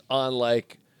built on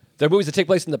like they're movies that take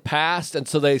place in the past, and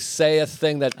so they say a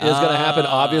thing that is going to happen,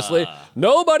 obviously.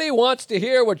 Nobody wants to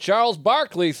hear what Charles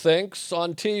Barkley thinks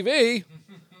on TV.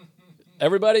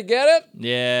 Everybody get it?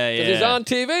 Yeah. Because he's on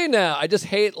TV now. I just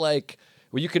hate, like,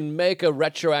 where you can make a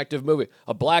retroactive movie.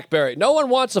 A BlackBerry. No one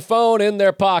wants a phone in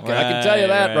their pocket. I can tell you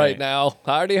that right now.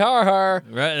 Hardy har har.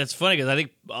 Right. It's funny because I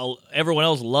think everyone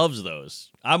else loves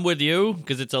those. I'm with you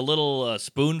because it's a little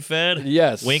spoon-fed.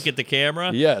 Yes. Wink at the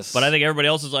camera. Yes. But I think everybody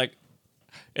else is like,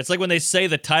 it's like when they say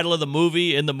the title of the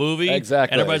movie in the movie.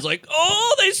 Exactly. And everybody's like,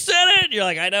 oh, they said it. And you're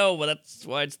like, I know, but that's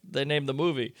why they named the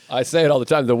movie. I say it all the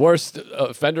time. The worst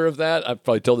offender of that, I've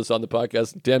probably told this on the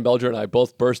podcast, Dan Belger and I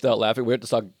both burst out laughing. We went to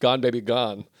saw Gone Baby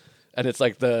Gone. And it's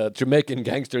like the Jamaican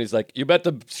gangster. And he's like, you bet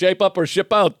to shape up or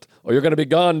ship out, or you're going to be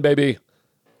gone, baby.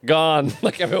 Gone.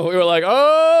 Like we were like,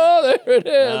 oh, there it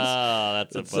is. Oh,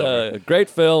 that's it's a a great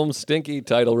film, stinky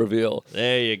title reveal.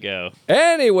 There you go.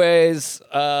 Anyways,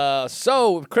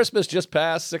 so Christmas just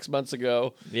passed 6 months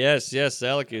ago. Yes,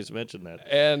 Alec mentioned that.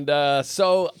 And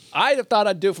so I thought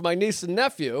I'd do for my niece and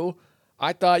nephew.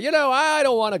 I thought, I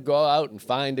don't want to go out and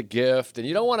find a gift. And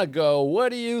you don't want to go, what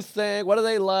do you think? What do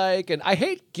they like? And I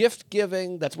hate gift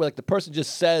giving. That's where like the person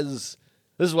just says,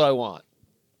 this is what I want.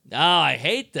 Oh, I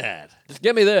hate that. Just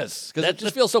give me this, because it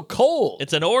just feels so cold.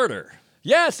 It's an order.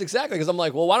 Yes, exactly, because I'm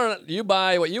like, well, why don't you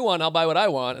buy what you want, I'll buy what I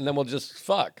want, and then we'll just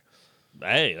fuck.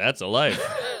 Hey, that's a life.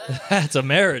 That's a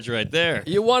marriage right there.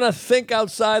 You want to think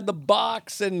outside the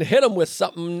box and hit them with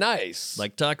something nice.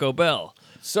 Like Taco Bell.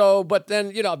 So, but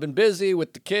then, I've been busy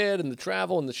with the kid and the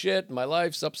travel and the shit, and my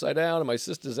life's upside down, and my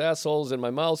sister's assholes in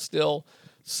my mouth still.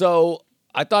 So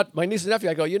I thought my niece and nephew,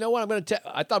 I go, you know what?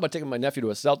 I thought about taking my nephew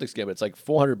to a Celtics game. It's like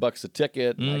 $400 a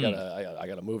ticket. And I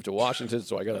gotta move to Washington,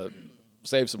 so I gotta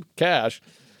save some cash.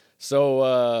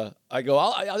 So I go,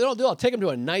 I'll take him to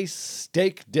a nice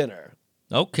steak dinner.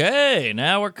 Okay,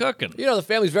 now we're cooking. You know, the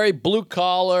family's very blue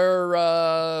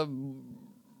collar.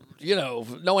 You know,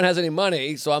 no one has any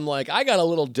money, so I'm like, I got a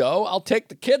little dough. I'll take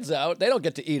the kids out. They don't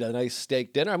get to eat a nice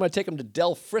steak dinner. I'm going to take them to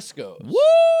Del Frisco's. Woo!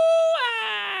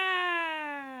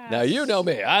 Now, you know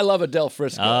me. I love a Del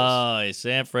Frisco's. Oh,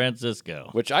 San Francisco.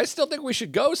 Which I still think we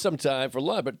should go sometime for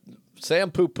lunch, but Sam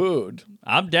poo-pooed.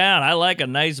 I'm down. I like a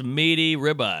nice meaty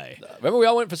ribeye. Remember we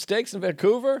all went for steaks in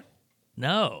Vancouver?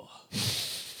 No.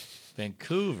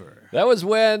 Vancouver. That was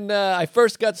when I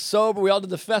first got sober. We all did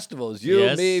the festivals. You,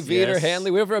 Yes, me, Veter, yes.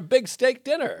 Hanley. We went for a big steak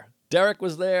dinner. Derek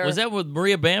was there. Was that with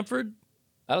Maria Bamford?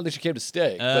 I don't think she came to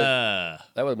steak, but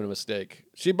that would have been a mistake.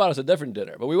 She bought us a different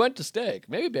dinner, but we went to steak.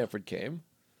 Maybe Bamford came.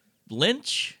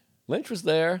 Lynch? Lynch was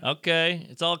there. Okay.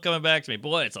 It's all coming back to me.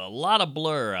 Boy, it's a lot of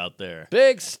blur out there.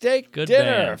 Big steak Good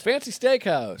dinner. band. Fancy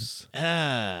steakhouse. It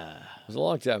Ah. was a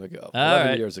long time ago. All 11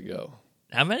 right. years ago.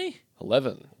 How many?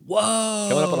 11. Whoa.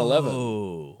 Coming up on 11.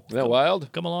 Isn't that wild?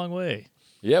 Come a long way.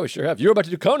 Yeah, we sure have. You were about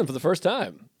to do Conan for the first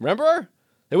time. Remember?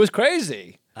 It was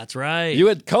crazy. That's right. You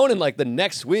had Conan like the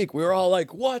next week. We were all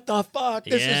like, what the fuck?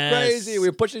 This Yes. is crazy. We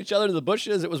were pushing each other to the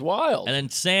bushes. It was wild. And then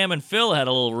Sam and Phil had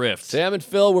a little rift. Sam and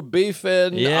Phil were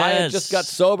beefing. I Yes. had just got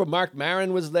sober. Mark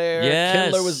Maron was there. Yes.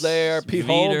 Kindler was there. Pete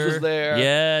Holmes was Veter. there.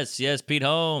 Yes, Pete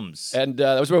Holmes. And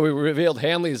that was where we revealed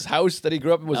Hanley's house that he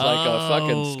grew up in was like a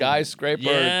fucking Oh, skyscraper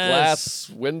yes. glass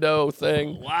window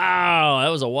thing. Wow, that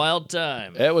was a wild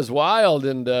time. It was wild,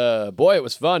 and boy, it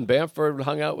was fun. Bamford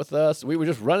hung out with us. We were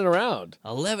just running around.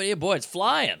 11, yeah, boy, it's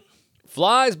flying.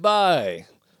 Flies by.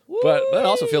 But it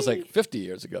also feels like 50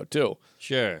 years ago, too.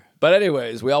 Sure. But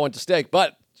anyways, we all went to steak.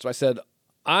 So I said,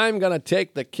 I'm going to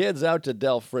take the kids out to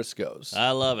Del Frisco's.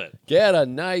 I love it. Get a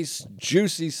nice,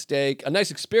 juicy steak. A nice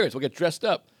experience. We'll get dressed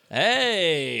up.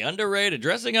 Hey, underrated.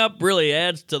 Dressing up really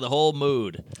adds to the whole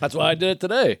mood. That's why I did it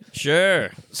today.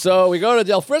 Sure. So we go to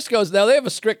Del Frisco's. Now, they have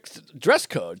a strict dress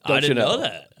code, don't I didn't you know?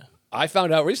 that. I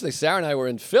found out recently, Sarah and I were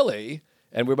in Philly,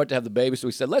 and we were about to have the baby. So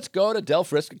we said, let's go to Del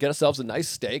Frisco, get ourselves a nice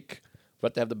steak. We're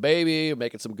about to have the baby,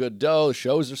 making some good dough.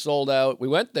 Shows are sold out. We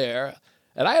went there,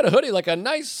 and I had a hoodie, like a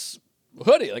nice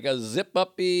hoodie, like a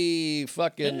zip-uppy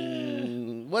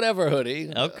fucking whatever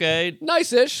hoodie. Okay.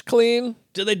 Nice-ish, clean.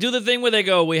 Do they do the thing where they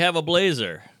go, we have a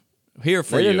blazer here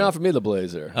for They you? didn't offer me the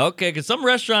blazer. Okay, because some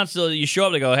restaurants, you show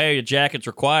up, they go, hey, your jacket's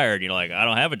required. You're like, I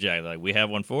don't have a jacket. They're like, we have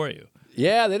one for you.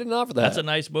 Yeah, they didn't offer that. That's a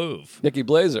nice move. Nikki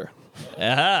Blazer.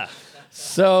 Aha.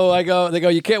 So they go,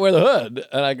 you can't wear the hood.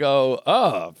 And I go,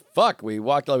 oh, fuck. We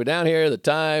walked all the way down here, the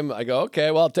time. I go,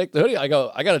 okay, well, I'll take the hoodie. I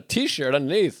go, I got a T-shirt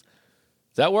underneath.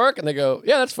 Does that work? And they go,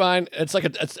 yeah, that's fine. It's like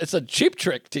it's a Cheap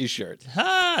Trick T-shirt.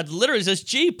 Ha, it literally says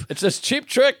cheap. It's this Cheap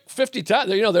Trick 50 times.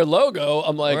 You know, their logo.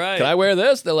 I'm like, Right. can I wear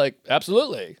this? They're like,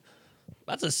 absolutely.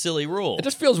 That's a silly rule. It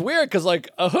just feels weird because, like,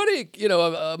 a hoodie, you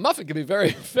know, a muffin can be very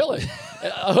filling.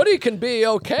 A hoodie can be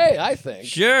okay, I think.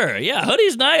 Sure, yeah,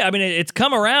 hoodie's nice. I mean, it's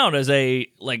come around as a,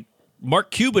 like,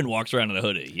 Mark Cuban walks around in a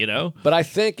hoodie, you know? But I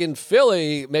think in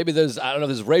Philly, maybe there's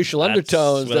racial That's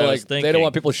undertones. what I They're was like, they thinking. don't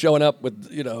want people showing up with,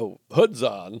 you know, hoods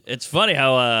on. It's funny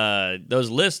how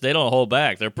those lists, they don't hold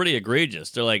back. They're pretty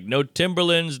egregious. They're like, no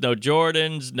Timberlands, no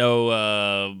Jordans,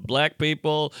 no black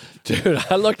people. Dude,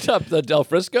 I looked up the Del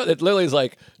Frisco. It literally is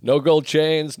like no gold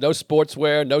chains, no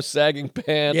sportswear, no sagging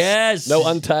pants. Yes. No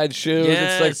untied shoes.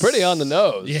 Yes. It's like pretty on the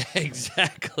nose. Yeah,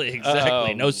 exactly.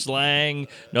 No slang,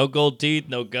 no gold teeth,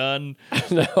 no gun.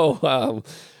 No,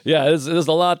 yeah, there's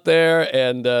a lot there,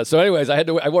 and so anyways, I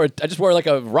just wore like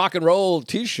a rock and roll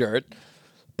T-shirt,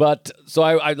 but so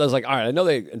I was like, all right, I know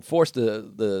they enforced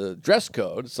the dress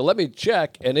code, so let me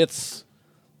check, and it's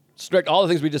strict. All the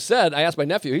things we just said. I asked my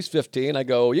nephew, he's 15. I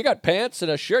go, you got pants and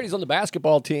a shirt? He's on the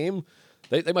basketball team.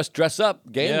 They must dress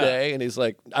up game Yeah. day, and he's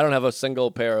like, I don't have a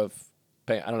single pair of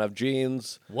pants. I don't have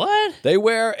jeans. What? They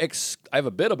wear, I have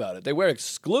a bit about it. They wear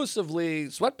exclusively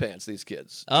sweatpants, these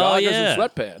kids. Oh, Joggers yeah. and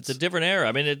sweatpants. It's a different era.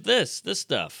 I mean, this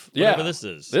stuff. Yeah. Whatever this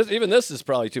is. Even this is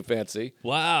probably too fancy.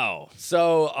 Wow.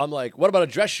 So I'm like, what about a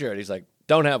dress shirt? He's like,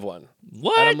 don't have one.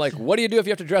 What? And I'm like, what do you do if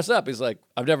you have to dress up? He's like,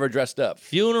 I've never dressed up.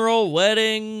 Funeral,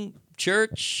 wedding,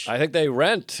 church. I think they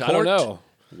rent. I don't Court? know.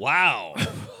 Wow.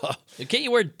 Can't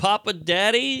you wear Papa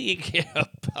Daddy? You can't.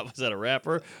 Was that a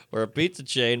rapper or a pizza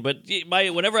chain? But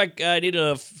whenever I need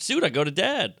a suit, I go to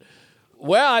Dad.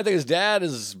 Well, I think his dad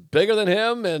is bigger than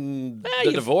him and they're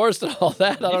you've- divorced and all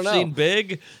that. I don't You've know. seen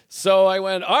Big? So I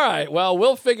went, all right, well,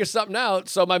 we'll figure something out.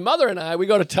 So my mother and I, we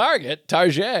go to Target,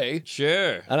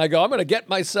 Sure. and I go, I'm going to get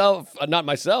myself, not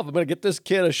myself, I'm going to get this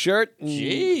kid a shirt and,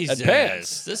 Jesus. and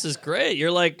pants. This is great.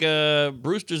 You're like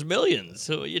Brewster's Millions.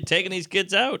 So you're taking these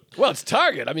kids out. Well, it's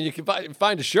Target. I mean, you can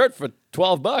find a shirt for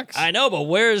 $12. I know, but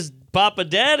where's Papa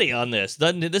Daddy on this.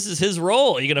 This is his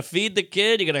role. You're gonna feed the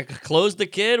kid. You're gonna close the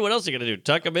kid. What else are you gonna do?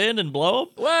 Tuck him in and blow him?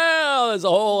 Well, there's a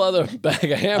whole other bag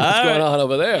of hammers All going right. on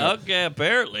over there. Okay,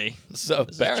 apparently. So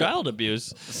This is child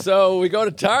abuse. So we go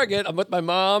to Target. I'm with my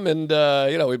mom, and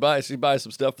she buys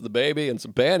some stuff for the baby and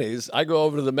some panties. I go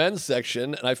over to the men's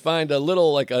section, and I find a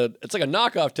little it's like a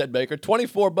knockoff Ted Baker,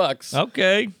 $24.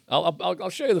 Okay. I'll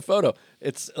show you the photo.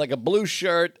 It's like a blue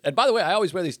shirt, and by the way, I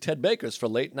always wear these Ted Bakers for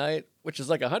late night, which is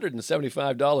like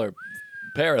 $175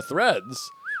 pair of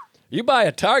threads. You buy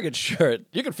a Target shirt,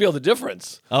 you can feel the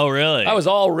difference. Oh, really? I was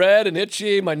all red and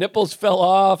itchy. My nipples fell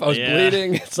off. I was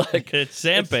bleeding. It's like It's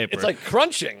sandpaper. It's like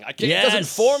crunching. I can't. It doesn't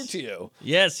Yes. form to you.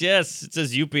 Yes. It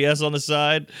says UPS on the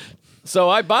side. So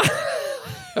I buy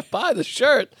the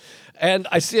shirt, and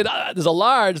I see it. There's a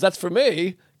large. That's for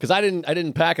me because I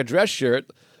didn't pack a dress shirt.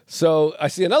 So I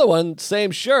see another one,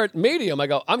 same shirt, medium. I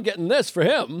go, I'm getting this for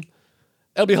him.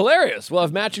 It'll be hilarious. We'll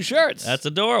have matching shirts. That's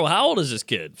adorable. How old is this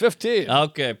kid? 15.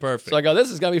 Okay, perfect. So I go, this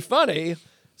is going to be funny.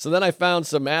 So then I found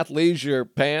some athleisure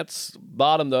pants,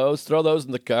 bottom those, throw those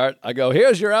in the cart. I go,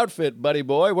 here's your outfit, buddy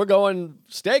boy. We're going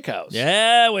steakhouse.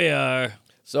 Yeah, we are.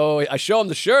 So I show him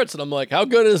the shirts, and I'm like, how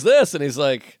good is this? And he's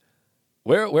like,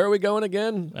 where are we going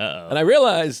again? Uh-oh. And I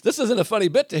realized this isn't a funny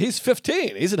bit. He's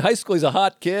 15. He's in high school. He's a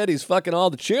hot kid. He's fucking all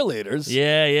the cheerleaders.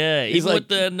 Yeah. He's Even like- with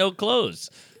the no clothes.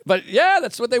 But yeah,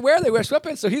 that's what they wear. They wear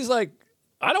sweatpants. So he's like,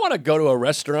 I don't want to go to a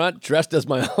restaurant dressed as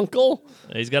my uncle.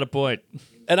 He's got a point.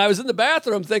 And I was in the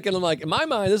bathroom thinking, I'm like, in my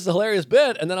mind, this is a hilarious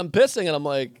bit. And then I'm pissing, and I'm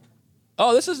like,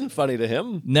 oh, this isn't funny to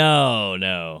him.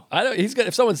 No. I don't. He's gonna.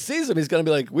 If someone sees him, he's gonna be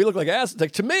like, we look like asses.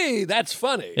 Like, to me, that's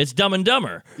funny. It's Dumb and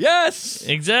Dumber. Yes.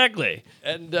 Exactly.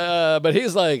 And but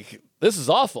he's like, this is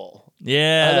awful.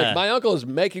 Yeah. Like, my uncle is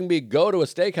making me go to a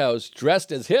steakhouse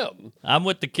dressed as him. I'm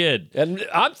with the kid. And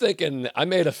I'm thinking, I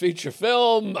made a feature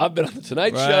film. I've been on the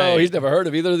Tonight Show. Right. He's never heard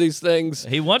of either of these things.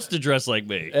 He wants to dress like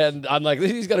me. And I'm like,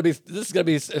 this is gonna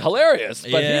be hilarious.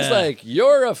 But Yeah. he's like,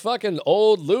 you're a fucking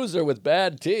old loser with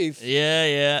bad teeth.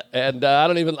 Yeah. And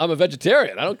I'm a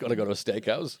vegetarian. I don't want to go to a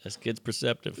steakhouse. This kid's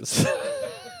perceptive.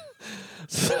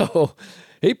 So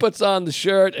he puts on the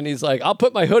shirt, and he's like, I'll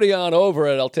put my hoodie on over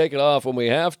it. I'll take it off when we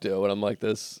have to. And I'm like,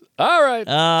 this, all right.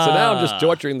 So now I'm just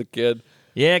torturing the kid.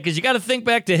 Yeah, because you got to think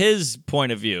back to his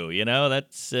point of view. You know,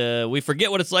 that's we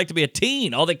forget what it's like to be a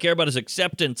teen. All they care about is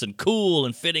acceptance and cool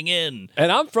and fitting in.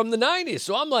 And I'm from the 90s,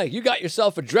 so I'm like, you got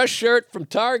yourself a dress shirt from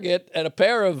Target and a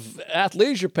pair of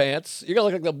athleisure pants. You're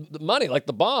going to look like the money, like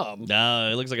the bomb. No,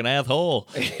 it looks like an asshole.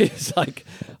 He's like,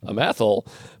 I'm asshole.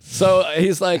 So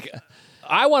he's like,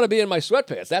 I want to be in my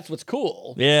sweatpants. That's what's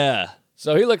cool. Yeah.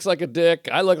 So he looks like a dick.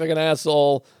 I look like an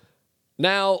asshole.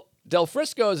 Now, Del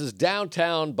Frisco's is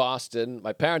downtown Boston.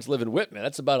 My parents live in Whitman.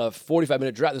 That's about a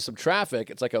 45-minute drive. There's some traffic.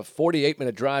 It's like a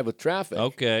 48-minute drive with traffic.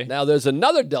 Okay. Now, there's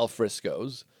another Del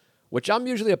Frisco's, which I'm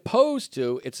usually opposed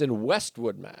to. It's in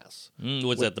Westwood, Mass.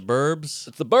 What's that, the Burbs?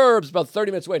 It's the burbs, about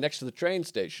 30 minutes away, next to the train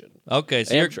station. Okay,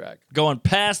 so Amtrak. you're going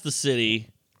past the city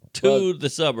to Well, the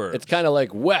suburbs. It's kind of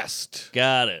like west.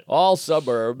 Got it. All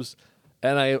suburbs.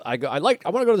 And I want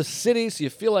to go to the city, so you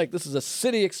feel like this is a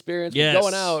city experience. Yes. We're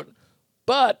going out.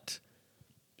 But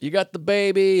you got the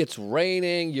baby, it's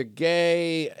raining, you're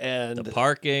gay, and The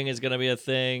parking is going to be a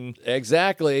thing.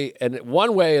 exactly. And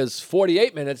one way is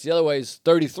 48 minutes, the other way is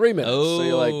 33 minutes. So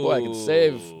you're like, boy, I can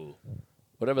save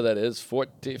whatever that is,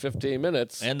 15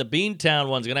 minutes. And the Beantown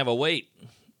one's going to have a wait.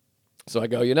 So I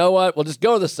go, you know what? We'll just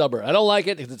go to the suburb. I don't like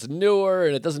it because it's newer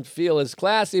and it doesn't feel as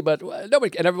classy, but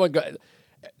nobody and everyone go.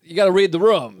 You got to read the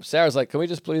room. Sarah's like, can we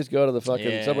just please go to the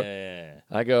fucking suburb?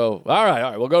 I go, all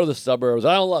right, we'll go to the suburbs.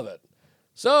 I don't love it.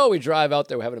 So we drive out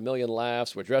there. We're having a million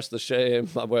laughs. We're dressed the shame.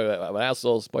 I'm an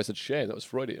asshole. I said shame. That was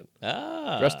Freudian.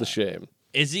 Dressed the shame.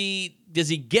 Does he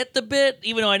get the bit?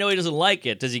 Even though I know he doesn't like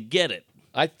it, does he get it?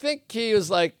 I think he was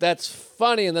like, that's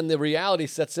funny. And then the reality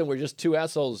sets in. We're just two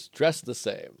assholes dressed the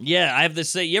same. Yeah, I have to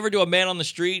say, you ever do a man on the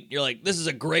street? You're like, this is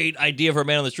a great idea for a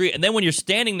man on the street. And then when you're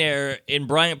standing there in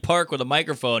Bryant Park with a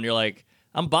microphone, you're like,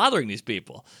 I'm bothering these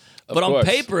people. But on course.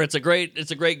 paper, it's a great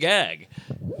gag.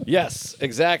 Yes,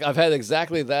 exactly. I've had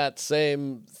exactly that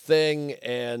same thing.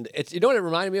 And it's, you know what it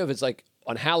reminded me of? It's like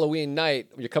on Halloween night,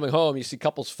 when you're coming home, you see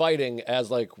couples fighting as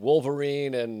like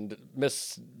Wolverine and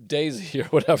Miss Daisy or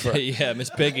whatever. Yeah, Miss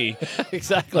Piggy.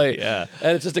 Exactly. Yeah.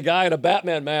 And it's just a guy in a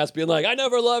Batman mask being like, I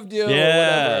never loved you, or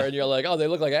Yeah. whatever. And you're like, oh, they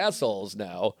look like assholes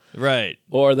now. Right.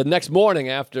 Or the next morning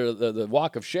after the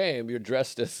walk of shame, you're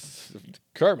dressed as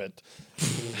Kermit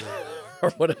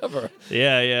or whatever.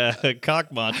 Yeah.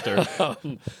 Cock monster.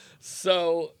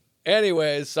 So,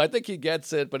 anyways, I think he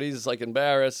gets it, but he's like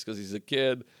embarrassed because he's a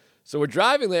kid. So we're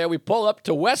driving there. We pull up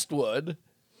to Westwood,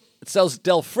 It sells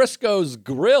Del Frisco's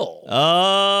Grill.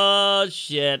 Oh,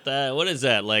 shit. What is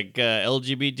that? Like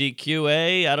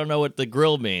LGBTQA? I don't know what the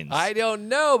grill means. I don't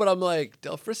know, but I'm like,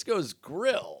 Del Frisco's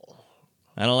Grill.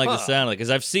 I don't like the sound of it because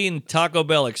I've seen Taco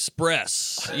Bell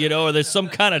Express, or there's some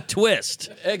kind of twist.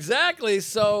 Exactly.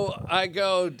 So I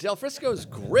go, Del Frisco's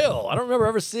Grill. I don't remember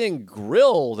ever seeing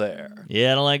grill there.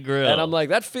 Yeah, I don't like grill. And I'm like,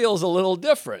 that feels a little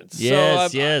different.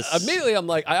 Yes, so yes. Immediately, I'm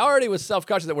like, I already was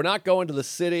self-conscious that we're not going to the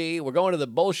city. We're going to the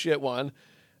bullshit one.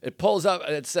 It pulls up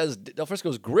and it says Del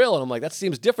Frisco's Grill. And I'm like, that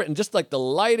seems different. And just like the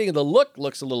lighting and the look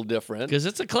looks a little different. Because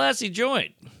it's a classy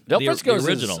joint. Del the Frisco's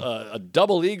original. is a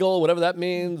double eagle, whatever that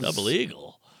means. Double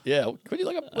eagle. Yeah. Could you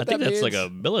look up what I think that that's means? like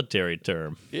a military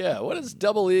term. Yeah. What is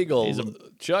double eagle?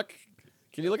 Chuck,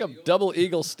 can you look up double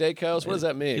eagle steakhouse? What does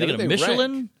that mean? You think I of think they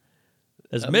Michelin? rank.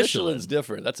 As Michelin. Michelin's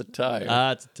different. That's a tire.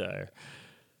 It's a tire.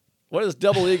 What does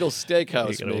double eagle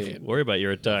steakhouse You gotta mean? worry about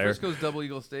your attire. Frisco's Double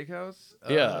Eagle Steakhouse.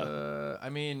 Yeah. I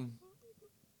mean,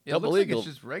 it Double looks like Eagle. it's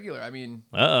just regular. I mean,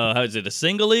 How is it? A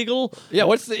single eagle? Yeah.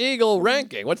 What's the eagle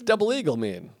ranking? What's double eagle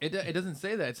mean? it doesn't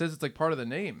say that. It says it's like part of the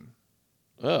name.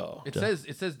 Oh. It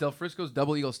says Del Frisco's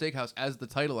Double Eagle Steakhouse as the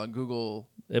title on Google.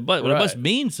 It Right. must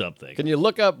mean something. Can you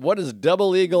look up what does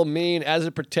double eagle mean as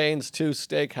it pertains to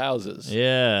steakhouses?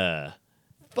 Yeah.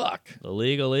 Fuck. The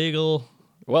legal eagle.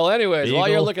 Well, anyways, while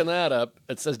you're Eagle. looking that up,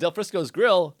 it says Del Frisco's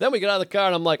Grill. Then we get out of the car,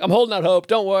 and I'm like, I'm holding out hope.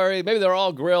 Don't worry. Maybe they're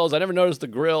all grills. I never noticed the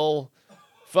grill.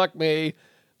 Fuck me.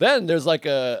 Then there's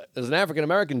an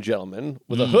African-American gentleman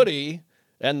with a hoodie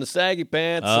and the saggy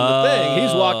pants and the thing.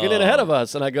 He's walking in ahead of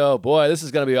us, and I go, boy, this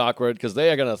is going to be awkward because they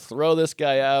are going to throw this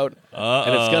guy out,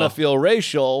 and it's going to feel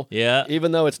racial, Yeah.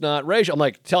 even though it's not racial. I'm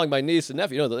like telling my niece and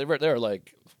nephew, they're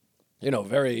like,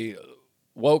 very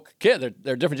woke kid.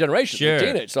 They're different generations. Sure,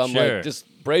 They're teenage. So I'm sure. like,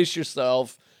 just brace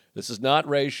yourself. This is not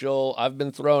racial. I've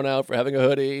been thrown out for having a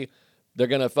hoodie. They're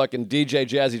going to fucking DJ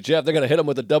Jazzy Jeff. They're going to hit him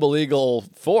with a double eagle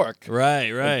fork.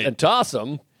 Right. And toss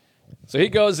him. So he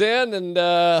goes in, and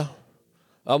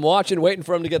I'm waiting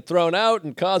for him to get thrown out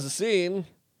and cause a scene.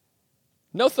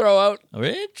 No throw out. Oh,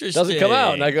 interesting. Doesn't come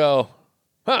out. And I go,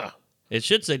 huh. It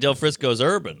should say Del Frisco's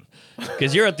Urban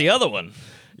because you're at the other one.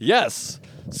 Yes.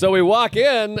 So we walk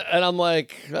in, and I'm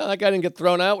like, oh, that guy didn't get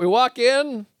thrown out. We walk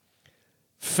in,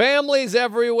 families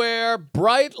everywhere,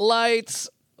 bright lights,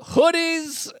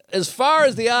 hoodies as far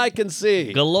as the eye can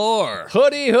see. Galore.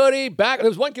 Hoodie, back. There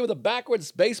was one kid with a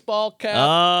backwards baseball cap.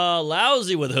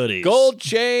 Lousy with hoodies. Gold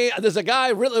chain. There's a guy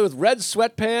really with red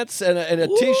sweatpants and a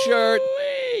t-shirt.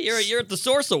 Woo-wee. You're at the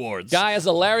Source Awards. Guy has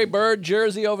a Larry Bird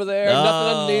jersey over there.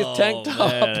 Nothing underneath, tank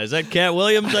top. Man. Is that Cat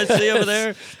Williams I see over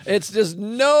there? It's just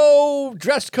no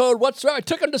dress code whatsoever. I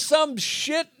took him to some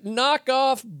shit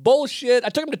knockoff bullshit. I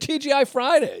took him to TGI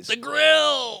Fridays. The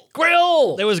grill.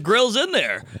 Grill. There was grills in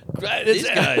there. These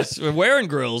guys were wearing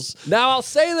grills. Now I'll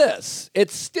say this: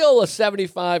 it's still a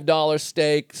 $75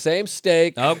 steak, same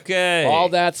steak. Okay. All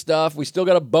that stuff. We still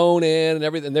got a bone in and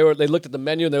everything. They looked at the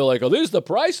menu and they were like, "Are these the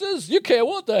prices? You can't.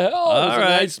 What the hell?" It was a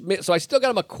right. nice so I still got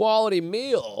him a quality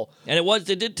meal. And it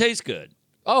did taste good.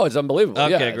 Oh, it's unbelievable.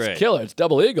 Okay, yeah, great. It's killer. It's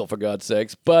double eagle for God's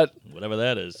sakes. But Whatever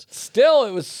that is.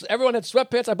 still, everyone had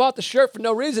sweatpants. I bought the shirt for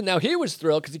no reason. Now he was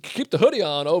thrilled because he could keep the hoodie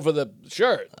on over the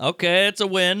shirt. Okay, it's a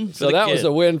win. So that was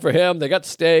a win for him. They got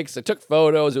steaks. They took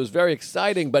photos. It was very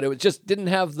exciting, but it just didn't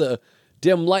have the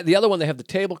dim light. The other one, they have the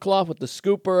tablecloth with the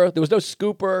scooper. There was no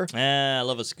scooper. I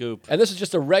love a scoop. And this is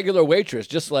just a regular waitress,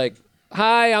 just like,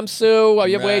 "Hi, I'm Sue. Are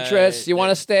you a waitress? Right. You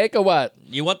want a steak or what?"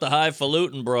 You want the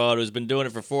highfalutin broad who's been doing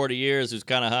it for 40 years, who's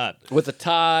kind of hot. With the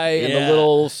tie and the Yeah.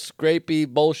 little scrapey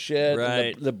bullshit. and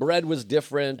Right. the bread was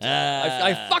different.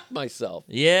 I fucked myself.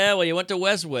 Yeah, well, you went to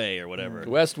Westway or whatever.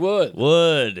 Westwood.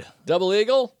 Wood. Double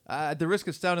Eagle? At the risk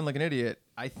of sounding like an idiot,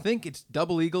 I think it's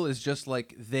Double Eagle is just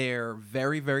like their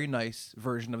very, very nice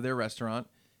version of their restaurant.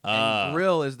 And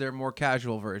Grill is their more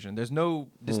casual version. There's no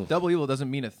this Double Eagle doesn't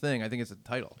mean a thing. I think it's a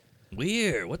title.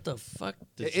 Weird. What the fuck?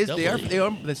 It is they are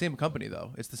the same company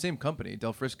though. It's the same company.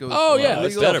 Del Frisco's. Oh, yeah.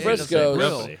 it's Del better be the same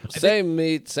Frisco's. company. Same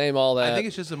meat, same all that. I think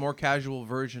it's just a more casual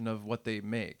version of what they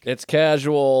make. It's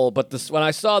casual, but when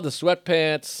I saw the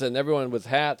sweatpants and everyone with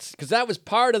hats, because that was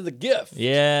part of the gift.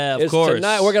 Yeah, of is course.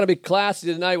 Tonight we're going to be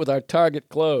classy tonight with our Target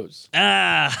clothes.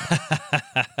 Damn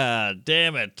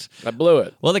it. I blew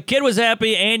it. Well, the kid was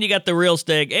happy, and you got the real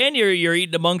steak, and you're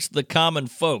eating amongst the common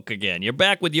folk again. You're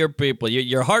back with your people.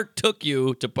 Your heart took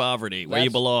you to poverty, where you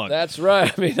belong. That's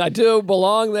right. I mean, I do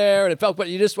belong there, and it felt, but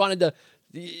you just wanted to.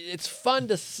 It's fun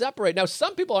to separate. Now,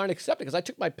 some people aren't accepting because I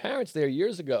took my parents there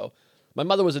years ago. My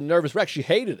mother was a nervous wreck. She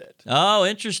hated it. Oh,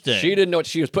 interesting. She didn't know what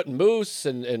she was putting mousse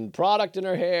and product in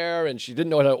her hair, and she didn't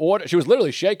know how to order. She was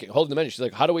literally shaking, holding the menu. She's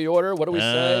like, "How do we order? What do we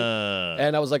say?"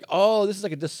 And I was like, "Oh, this is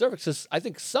like a disservice." 'Cause I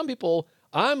think some people,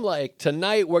 I'm like,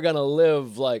 tonight we're gonna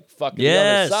live like fucking the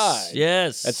other side.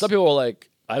 Yes. And some people are like,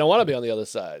 I don't want to be on the other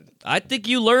side. I think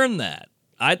you learned that.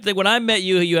 I think when I met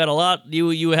you, you had a lot.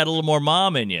 You had a little more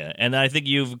mom in you, and I think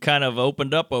you've kind of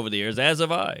opened up over the years, as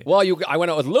have I. Well, I went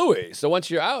out with Louis, so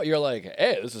once you're out, you're like,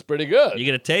 hey, this is pretty good. You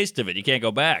get a taste of it. You can't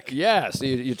go back. Yeah, so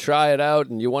you try it out,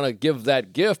 and you want to give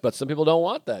that gift, but some people don't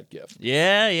want that gift.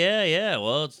 Yeah.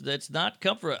 Well, it's not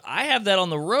comfort. I have that on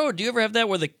the road. Do you ever have that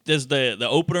where the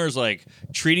opener's like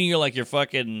treating you like you're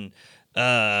fucking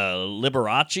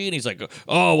Liberace, and he's like,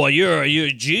 "Oh, well, you're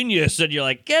a genius," and you're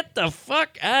like, "Get the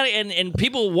fuck out!" And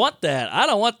people want that. I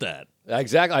don't want that.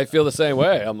 Exactly, I feel the same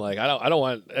way. I'm like, I don't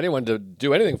want anyone to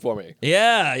do anything for me.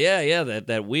 Yeah.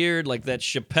 That weird, like that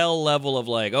Chappelle level of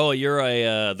like, "Oh, you're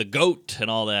the goat"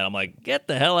 and all that. I'm like, get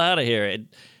the hell out of here. And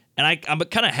I'm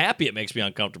kind of happy it makes me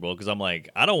uncomfortable because I'm like,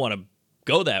 I don't want to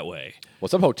go that way. Well,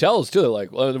 some hotels too. They're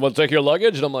like, "Well, want to take your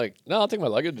luggage?" And I'm like, "No, I'll take my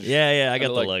luggage." Yeah, I got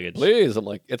the like, luggage. Please, I'm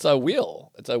like, it's a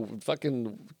wheel. It's a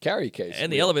fucking carry case.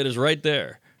 And the elevator's right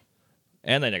there.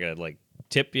 And then I gotta like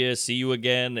tip you, see you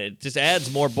again. It just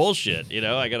adds more bullshit, you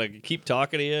know? I gotta keep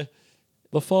talking to you.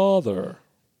 The father.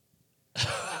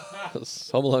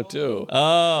 Home Alone 2.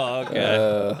 Oh,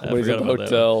 okay. When he's at the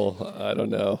hotel, I don't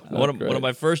know. One of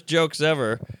my first jokes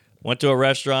ever. Went to a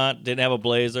restaurant, didn't have a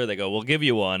blazer. They go, "We'll give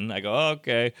you one." I go, "Oh,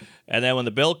 okay." And then when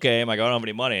the bill came, I go, "I don't have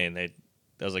any money." And I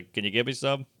was like, "Can you give me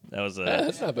some?" That was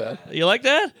That's not bad. You like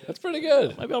that? That's pretty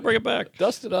good. Maybe I'll bring it back.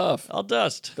 Dust it off. I'll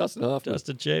dust. Dust it off. Dust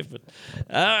and Chafin.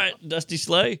 All right, Dusty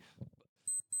Slay.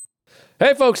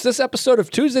 Hey, folks, this episode of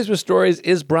Tuesdays with Stories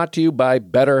is brought to you by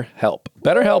BetterHelp.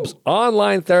 BetterHelp's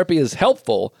online therapy is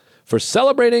helpful for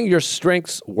celebrating your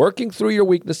strengths, working through your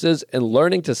weaknesses, and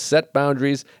learning to set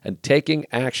boundaries and taking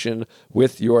action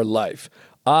with your life.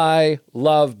 I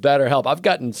love BetterHelp. I've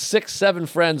gotten 6, 7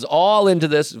 friends all into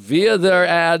this via their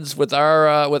ads with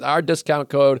our discount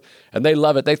code, and they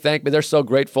love it. They thank me. They're so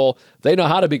grateful. They know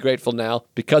how to be grateful now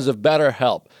because of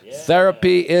BetterHelp. Yeah.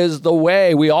 Therapy is the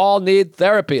way. We all need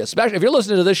therapy. Especially if you're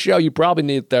listening to this show, you probably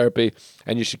need therapy,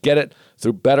 and you should get it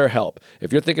through BetterHelp.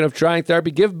 If you're thinking of trying therapy,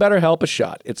 give BetterHelp a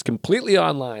shot. It's completely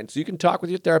online, so you can talk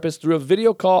with your therapist through a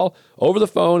video call, over the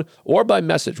phone, or by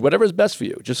message, whatever is best for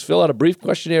you. Just fill out a brief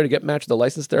questionnaire to get matched with a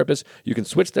licensed therapist. You can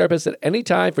switch therapists at any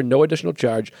time for no additional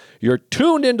charge. You're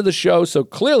tuned into the show, so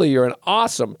clearly you're an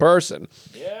awesome person.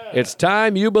 Yeah. It's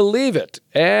time you believe it.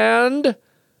 And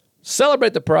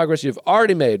celebrate the progress you've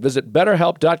already made. Visit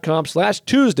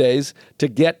BetterHelp.com/Tuesdays to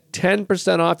get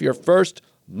 10% off your first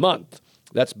month.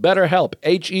 That's BetterHelp,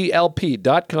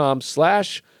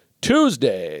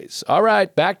 HELP.com/Tuesdays. All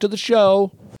right, back to the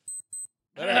show.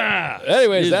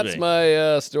 Anyways, that's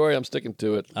my story. I'm sticking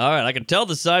to it. All right, I can tell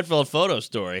the Seinfeld photo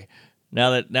story.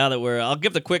 Now that I'll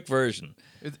give the quick version.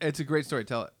 It's a great story.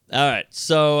 Tell it. All right,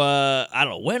 so I don't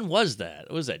know, when was that?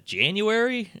 Was that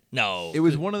January? No, it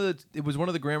was one of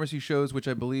the Gramercy shows, which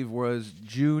I believe was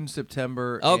June,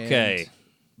 September. Okay.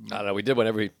 I don't know. We did one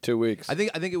every 2 weeks. I think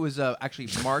it was actually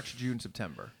March, June,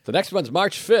 September. The next one's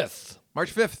March 5th.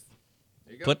 March 5th.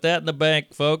 There you go. Put that in the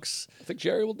bank, folks. I think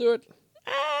Jerry will do it.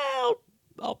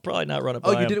 I'll probably not run it by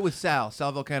Oh, you him. did it with Sal.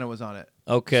 Sal Volcano was on it.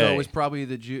 Okay. So it was probably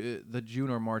the June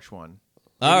or March one.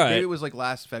 All right. Maybe it was like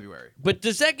last February. But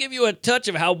does that give you a touch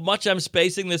of how much I'm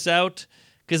spacing this out?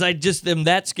 Because I just am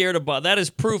that scared of that is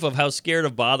proof of how scared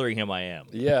of bothering him I am.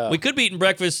 Yeah. We could be eating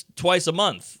breakfast twice a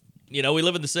month. You know, we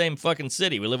live in the same fucking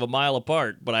city. We live a mile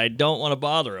apart, but I don't want to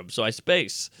bother him, so I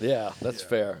space. Yeah, that's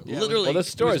fair. Yeah, literally. Well, this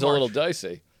story's a little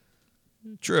dicey.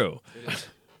 True.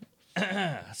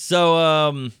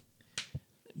 So,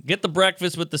 get the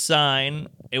breakfast with the sign.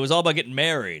 It was all about getting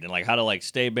married and like how to like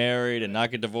stay married and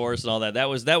not get divorced and all that. That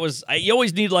was. You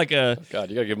always need like a. God,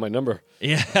 you gotta give my number.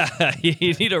 Yeah,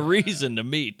 you need a reason to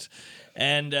meet.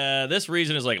 And this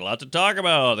reason is like a lot to talk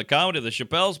about. The comedy, the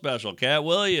Chappelle special, Cat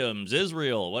Williams,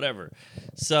 Israel, whatever.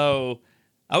 So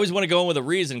I always want to go in with a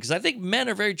reason because I think men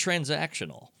are very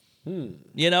transactional.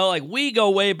 You know, like we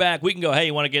go way back. We can go, hey,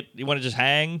 you want to just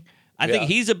hang? I think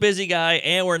he's a busy guy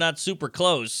and we're not super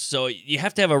close. So you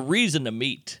have to have a reason to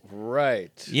meet.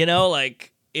 Right. You know,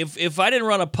 like if I didn't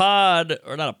run a pod,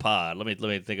 or not a pod, let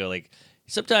me think of like,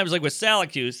 sometimes like with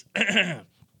Salacuse,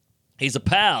 he's a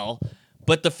pal.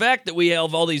 But the fact that we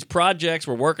have all these projects,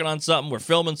 we're working on something, we're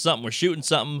filming something, we're shooting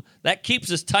something, that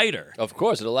keeps us tighter. Of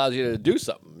course, it allows you to do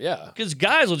something. Yeah. Because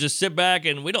guys will just sit back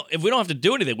and if we don't have to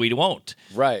do anything, we won't.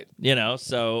 Right. You know,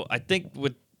 so I think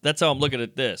that's how I'm looking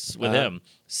at this with him.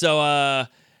 So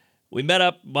we met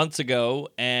up months ago,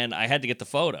 and I had to get the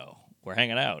photo. We're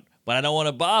hanging out. But I don't want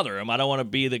to bother him. I don't want to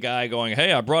be the guy going,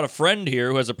 hey, I brought a friend here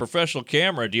who has a professional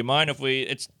camera. Do you mind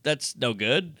if that's no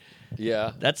good.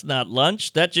 Yeah. That's not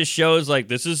lunch. That just shows, like,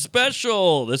 this is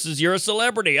special. You're a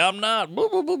celebrity. I'm not. Boo,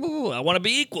 boo, boo, boo. I want to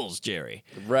be equals, Jerry.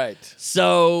 Right.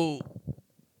 So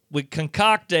we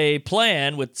concoct a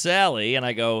plan with Sally, and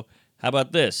I go, how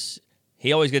about this?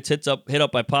 He always gets hit up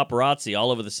by paparazzi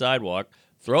all over the sidewalk.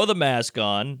 Throw the mask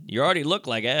on. You already look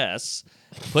like ass.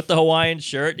 Put the Hawaiian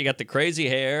shirt. You got the crazy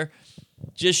hair.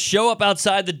 Just show up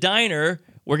outside the diner.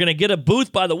 We're going to get a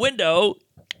booth by the window.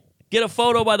 Get a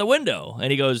photo by the window.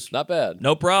 And he goes, not bad.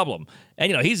 No problem.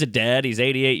 And, he's a dad. He's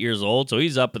 88 years old, so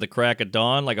he's up at the crack of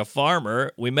dawn like a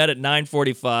farmer. We met at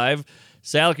 9:45.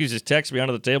 Sal just texts me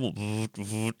under the table.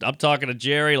 I'm talking to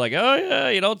Jerry like, oh, yeah,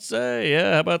 you don't say.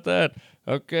 Yeah, how about that?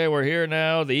 Okay, we're here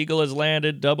now. The eagle has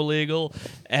landed, double eagle.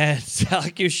 And Sal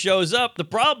shows up. The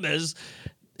problem is,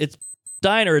 it's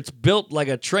diner. It's built like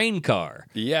a train car.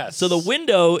 Yes. So the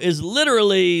window is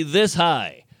literally this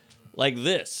high. Like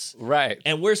this. Right.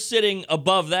 And we're sitting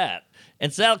above that.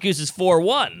 And Syracuse is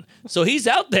 4'1". So he's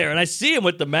out there, and I see him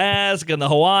with the mask and the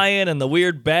Hawaiian and the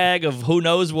weird bag of who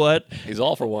knows what. He's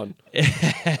all for one.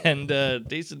 And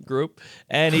decent group.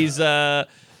 And he's, I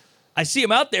see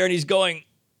him out there, and he's going.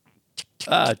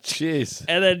 Ah, jeez.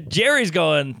 And then Jerry's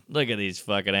going, look at these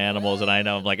fucking animals. And I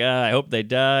know, I'm like, I hope they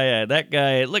die. And that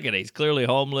guy, look at it. He's clearly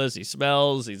homeless. He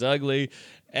smells. He's ugly.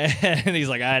 And he's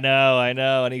like, I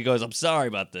know. And he goes, I'm sorry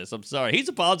about this. I'm sorry. He's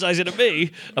apologizing to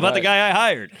me about the guy I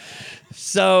hired.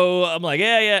 So I'm like,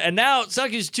 yeah. And now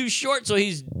Sucky's too short, so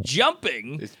he's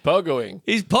jumping. He's pogoing.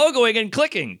 He's pogoing and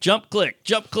clicking. Jump, click,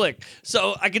 jump, click.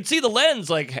 So I can see the lens,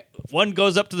 like one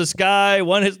goes up to the sky,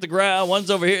 one hits the ground,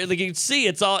 one's over here. Like you can see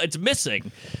it's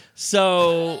missing.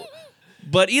 So...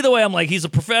 But either way, I'm like, he's a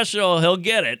professional. He'll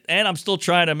get it. And I'm still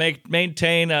trying to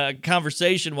maintain a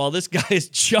conversation while this guy is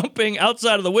jumping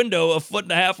outside of the window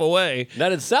 1.5 feet away. Now,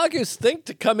 did Syracuse think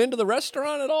to come into the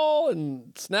restaurant at all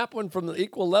and snap one from the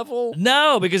equal level?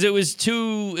 No, because it was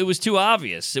too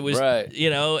obvious. It was, right.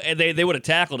 And they would have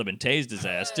tackled him and tased his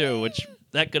ass too, which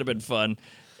that could have been fun.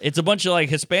 It's a bunch of like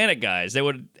Hispanic guys.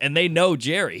 They know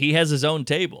Jerry. He has his own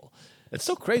table. It's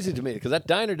so crazy to me because that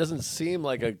diner doesn't seem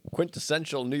like a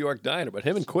quintessential New York diner, but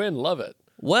him and Quinn love it.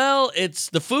 Well,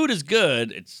 the food is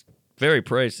good. It's very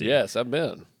pricey. Yes, I've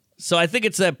been. So I think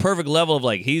it's that perfect level of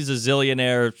like he's a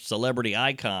zillionaire celebrity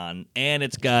icon, and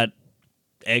it's got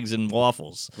eggs and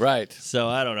waffles. Right. So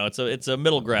I don't know. It's a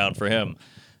middle ground for him.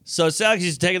 So Sally's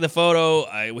is taking the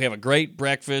photo. We have a great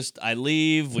breakfast. I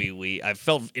leave. I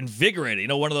felt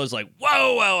invigorated. One of those like,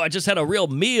 whoa, I just had a real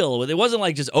meal. It wasn't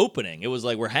like just opening. It was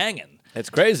like we're hanging. It's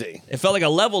crazy. It felt like a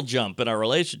level jump in our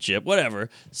relationship, whatever.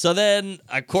 So then,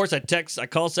 of course, I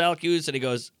call Syracuse, and he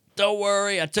goes, don't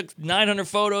worry, I took 900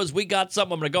 photos. We got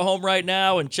something. I'm going to go home right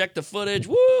now and check the footage.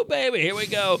 Woo, baby, here we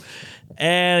go.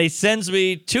 And he sends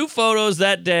me 2 photos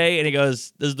that day, and he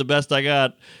goes, this is the best I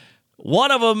got.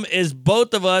 One of them is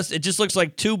both of us. It just looks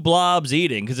like 2 blobs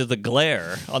eating because of the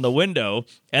glare on the window.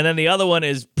 And then the other one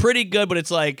is pretty good, but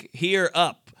it's like here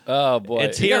up. Oh, boy.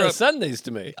 It's you here. gotta send these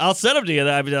to me. I'll send them to you.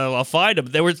 I'll find them.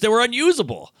 They were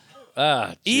unusable.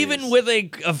 Ah, even with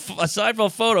aside from a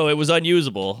photo, it was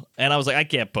unusable. And I was like, I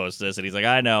can't post this. And he's like,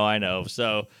 I know.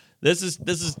 So this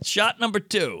is shot number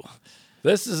 2.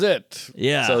 This is it.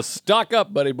 Yeah. So stock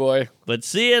up, buddy boy. But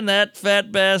seeing that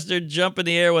fat bastard jump in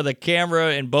the air with a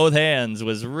camera in both hands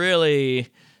was really,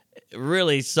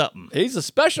 really something. He's a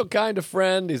special kind of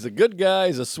friend. He's a good guy.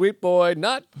 He's a sweet boy.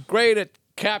 Not great at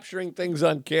capturing things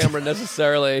on camera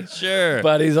necessarily. Sure.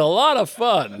 But he's a lot of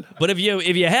fun. But if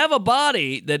you have a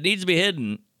body that needs to be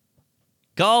hidden,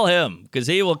 call him, because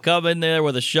he will come in there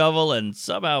with a shovel and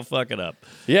somehow fuck it up.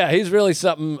 Yeah, he's really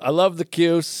something. I love the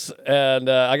Cuse, and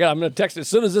I'm going to text as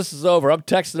soon as this is over. I'm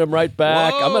texting him right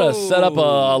back. Whoa. I'm going to set up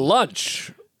a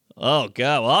lunch. Oh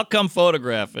God! Well, I'll come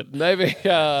photograph it. Maybe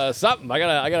something. I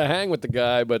gotta hang with the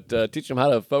guy, but teach him how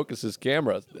to focus his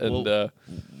camera. And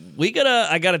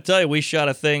I gotta tell you, we shot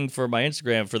a thing for my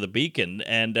Instagram for the Beacon,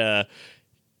 and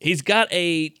he's got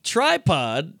a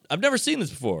tripod. I've never seen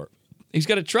this before. He's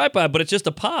got a tripod, but it's just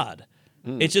a pod.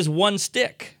 It's just one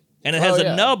stick, and it has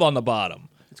a nub on the bottom.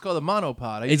 It's called a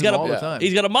monopod. I use them all the time.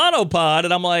 He's got a monopod,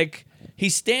 and I'm like,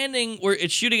 he's standing where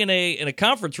it's shooting in a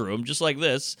conference room, just like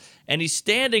this, and he's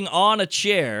standing on a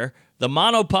chair. The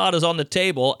monopod is on the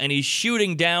table, and he's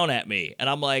shooting down at me, and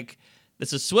I'm like,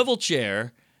 it's a swivel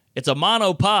chair, it's a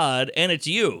monopod, and it's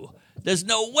you. There's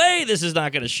no way this is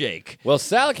not going to shake. well,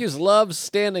 Syracuse loves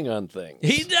standing on things.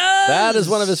 He does. That is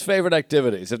one of his favorite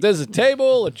activities. If there's a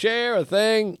table, a chair, a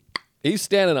thing, He's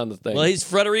standing on the thing. Well, he's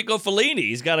Federico Fellini.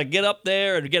 He's got to get up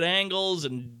there and get angles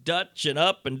and Dutch and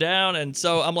up and down. And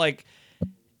so I'm like,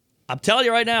 I'm telling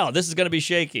you right now, this is going to be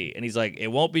shaky. And he's like, it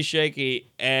won't be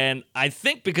shaky. And I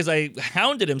think because I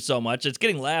hounded him so much, it's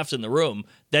getting laughs in the room,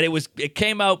 that it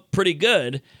came out pretty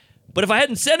good. But if I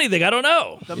hadn't said anything, I don't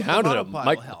know. The hounded him. monopile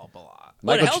Mike- will help a lot.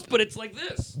 Well, it Michael- helps, but it's like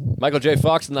this. Michael J.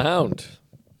 Fox and the Hound.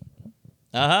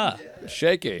 Uh-huh.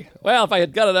 Shaky. Well, if I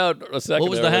had got it out a second. What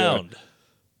was the earlier. hound?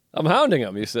 I'm hounding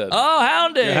him. You said. Oh,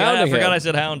 hounding. You're hounding I forgot him. I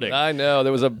said hounding. I know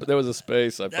there was a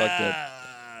space. I fucked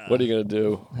up. What are you gonna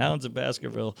do? Hounds of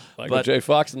Baskerville. Michael But, J.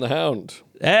 Fox and the Hound.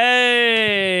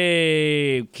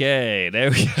 hey, okay,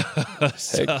 there we go.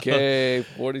 So,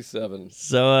 AK-47.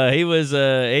 so he was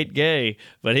 8 gay,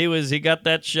 but he got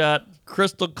that shot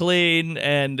crystal clean,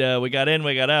 and we got in,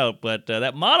 we got out. But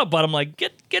that monopod, I'm like,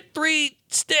 get 3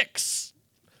 sticks.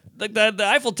 Like the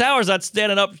Eiffel Tower's not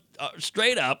standing up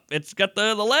straight up. It's got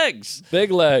the legs.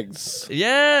 Big legs.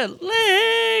 Yeah,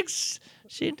 legs.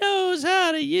 She knows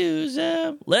how to use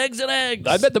them. Legs and eggs.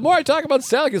 I bet the more I talk about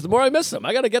Salakis, the more I miss him.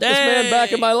 I got to get this man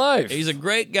back in my life. He's a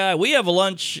great guy. We have a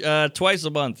lunch twice a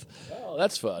month. Oh,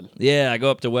 that's fun. Yeah, I go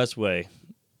up to Westway,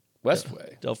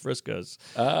 Westway. Del Frisco's.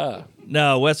 Ah,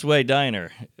 No, Westway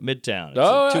Diner, Midtown. It's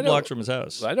Oh, I 2 know. blocks from his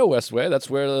house. I know Westway. That's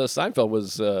where Seinfeld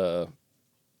was,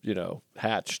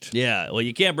 hatched. Yeah, well,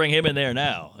 you can't bring him in there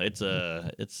now. It's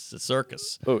a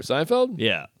circus. Oh, Seinfeld?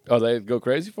 Yeah. Oh, they go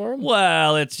crazy for him?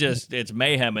 Well, it's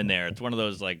mayhem in there. It's one of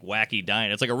those like wacky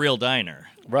diners. It's like a real diner.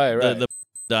 Right. The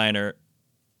diner,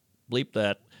 bleep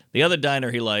that. The other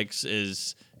diner he likes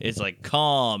is like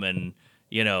calm and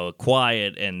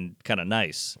quiet and kind of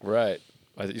nice. Right.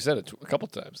 You said it a couple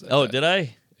times. Oh, did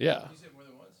I? Yeah. You said more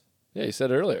than once. Yeah, you said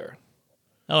it earlier.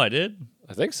 Oh, I did.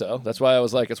 I think so. That's why I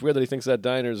was like, it's weird that he thinks that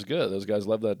diner is good. Those guys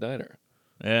love that diner.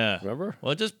 Yeah. Remember?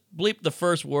 Well, just bleep the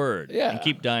first word. Yeah. And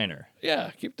keep diner.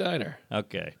 Yeah, keep diner.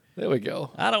 Okay. There we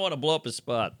go. I don't want to blow up his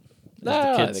spot. As Nah, the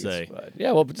I kids think say. it's fine.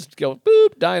 Yeah, well, just go,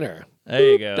 boop, diner. There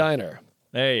you Boop, go. Diner.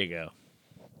 There you go.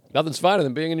 Nothing's finer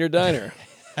than being in your diner.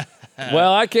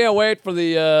 Well, I can't wait for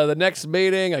the next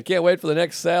meeting. I can't wait for the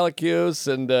next Syracuse.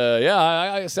 And,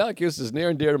 Syracuse is near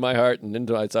and dear to my heart and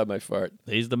inside my fart.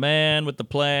 He's the man with the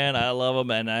plan. I love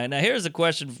him. And now here's a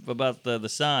question about the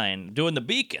sign. Doing the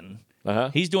beacon.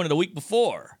 Uh-huh. He's doing it a week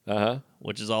before, Uh-huh.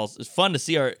 which is it's fun to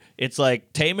see. It's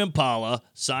like Tame Impala,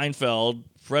 Seinfeld,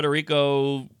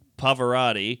 Federico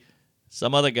Pavarotti,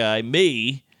 some other guy,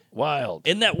 me. Wild.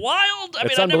 Isn't that wild?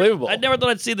 It's unbelievable. I never thought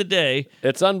I'd see the day.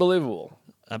 It's unbelievable.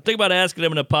 I'm thinking about asking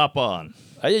him to pop on.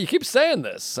 You keep saying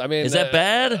this. I mean, Is that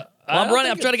bad? Well, I I'm don't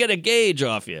running. I'm think trying to get a gauge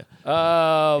off you.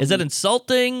 Is that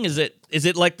insulting? Is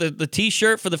it like the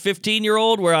T-shirt for the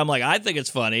 15-year-old where I'm like, I think it's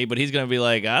funny, but he's gonna be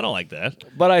like, I don't like that.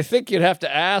 But I think you'd have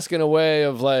to ask in a way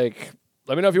of like,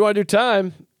 let me know if you want to do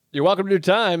time. You're welcome to do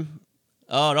time.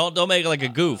 Oh, don't make it like a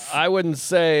goof. I wouldn't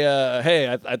say, hey,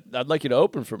 I'd like you to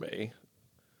open for me.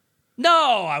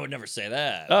 No, I would never say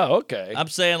that. Oh, okay. I'm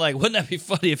saying like, wouldn't that be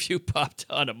funny if you popped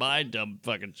onto my dumb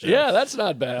fucking show? Yeah, that's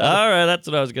not bad. All right, that's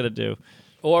what I was gonna do.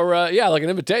 Or, like an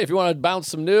invitation. If you want to bounce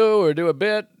some new or do a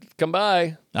bit, come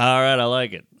by. All right, I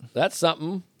like it. That's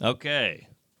something. Okay.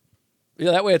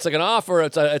 Yeah, that way it's like an offer.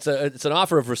 It's an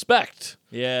offer of respect.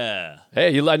 Yeah.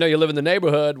 Hey, I know you live in the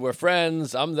neighborhood. We're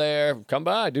friends. I'm there. Come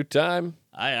by. Do time.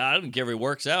 I don't care if he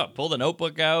works out. Pull the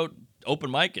notebook out. Open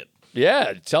mic it.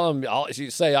 Yeah, tell him. You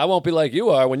say I won't be like you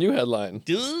are when you headline.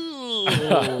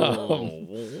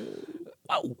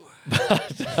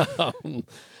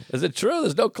 Is it true?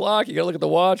 There's no clock. You gotta look at the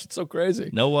watch. It's so crazy.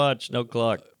 No watch, no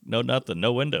clock, no nothing,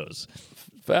 no windows,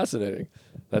 Fascinating.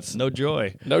 That's no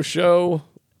joy, no show,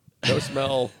 no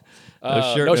smell.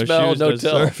 no shirt, no no smell, shoes, no no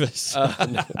tell. service.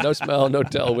 No smell, no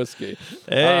tell whiskey.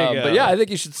 There you go. But yeah, I think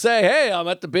you should say, hey, I'm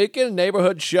at the Beacon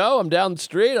neighborhood show. I'm down the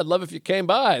street. I'd love if you came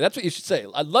by. That's what you should say.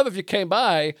 I'd love if you came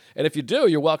by, and if you do,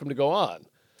 you're welcome to go on.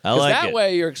 I like that it.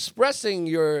 way you're expressing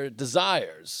your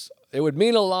desires. It would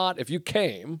mean a lot if you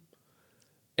came.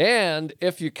 And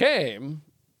if you came,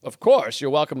 of course,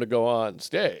 you're welcome to go on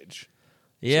stage.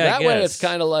 Yeah, So that I way guess. it's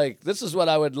kind of like, this is what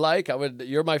I would like.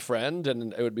 You're my friend,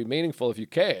 and it would be meaningful if you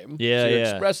came. Yeah, so you're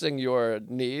yeah. expressing your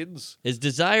needs. Is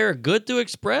desire good to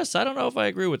express? I don't know if I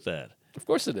agree with that. Of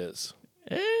course it is.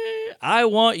 I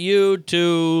want you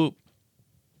to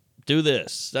do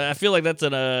this. I feel like that's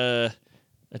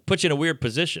it puts you in a weird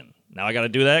position. Now I got to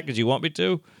do that because you want me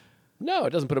to? No,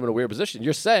 it doesn't put him in a weird position.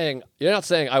 You're not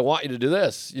saying, I want you to do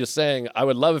this. You're saying, I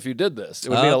would love if you did this. It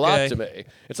would mean a lot Okay. to me.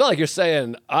 It's not like you're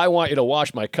saying, I want you to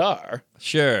wash my car.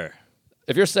 Sure.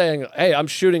 If you're saying, hey, I'm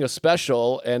shooting a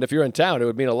special, and if you're in town, it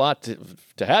would mean a lot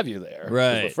to have you there. 'cause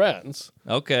Right. We're friends.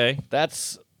 Okay.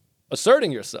 That's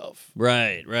asserting yourself.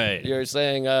 Right, right. You're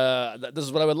saying, this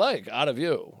is what I would like out of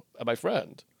you, my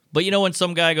friend. But you know when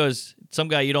some guy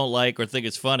you don't like or think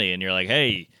is funny, and you're like,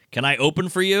 hey, can I open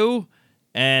for you?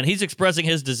 And he's expressing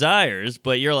his desires,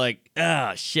 but you're like,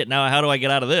 shit, now how do I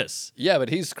get out of this? Yeah, but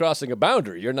he's crossing a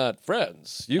boundary. You're not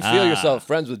friends. You feel yourself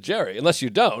friends with Jerry. Unless you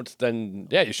don't, then,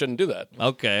 yeah, you shouldn't do that.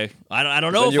 Okay. I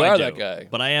don't know if you I are do, that guy.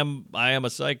 But I am a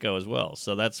psycho as well,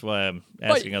 so that's why I'm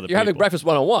asking other people. You're having breakfast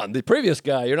one-on-one. The previous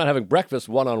guy, you're not having breakfast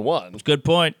one-on-one. Good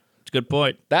point. It's a good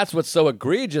point. That's what's so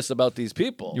egregious about these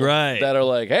people. Right. That are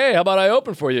like, hey, how about I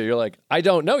open for you? You're like, I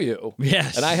don't know you.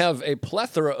 Yes. And I have a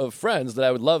plethora of friends that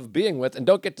I would love being with and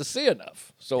don't get to see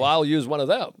enough. So I'll use one of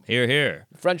them. Hear, hear.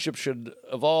 Friendship should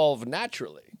evolve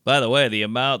naturally. By the way,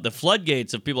 the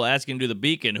floodgates of people asking to do the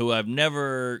beacon who I've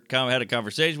never had a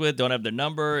conversation with, don't have their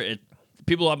number.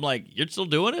 People I'm like, you're still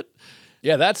doing it?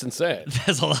 Yeah, that's insane.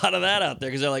 There's a lot of that out there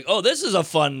because they're like, oh, this is a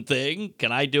fun thing.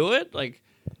 Can I do it? Like,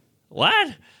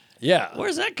 what? Yeah.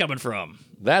 Where's that coming from?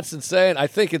 That's insane. I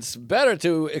think it's better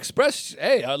to express,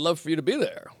 hey, I'd love for you to be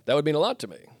there. That would mean a lot to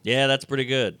me. Yeah, that's pretty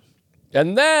good.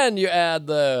 And then you add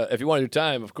if you want to do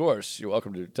time, of course, you're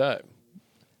welcome to do time.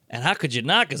 And how could you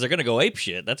not? Because they're going to go ape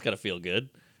shit. That's got to feel good.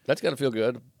 That's got to feel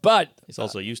good. But He's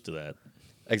also used to that.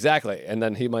 exactly. And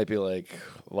then he might be like,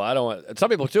 well, I don't want. Some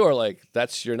people, too, are like,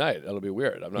 that's your night. It'll be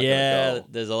weird. I'm not going to go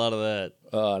there's a lot of that.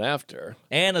 on after.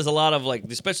 And there's a lot of, like,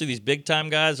 especially these big time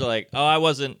guys are like, oh, I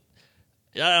don't,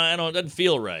 it doesn't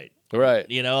feel right. Right.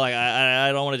 You know, like,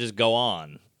 I don't want to just go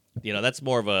on. You know, that's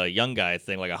more of a young guy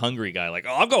thing, like a hungry guy. Like,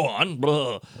 oh, I'll go on.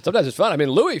 Blah. Sometimes it's fun. I mean,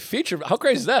 Louis featured. How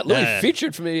crazy is that? Louis Yeah.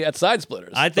 featured for me at Side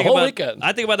Splitters I think the whole about, weekend.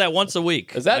 I think about that once a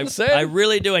week. Is that insane? I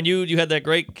really do. And you had that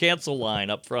great cancel line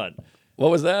up front.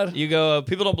 What was that? You go,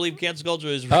 people don't believe cancel culture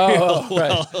is real. Oh,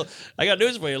 right. Well, I got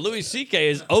news for you. Louis C.K.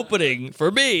 is opening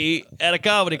for me at a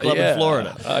comedy club in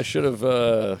Florida. I should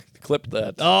have clipped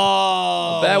that.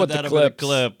 Oh, That with the that'd have been a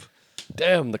clips. clip.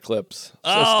 Damn the clips.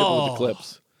 So stupid with the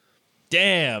clips.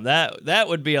 Damn, that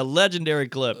would be a legendary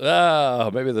clip.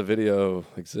 Oh, maybe the video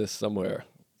exists somewhere.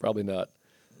 Probably not.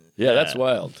 Yeah, that's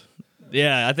wild.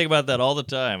 Yeah, I think about that all the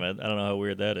time. I don't know how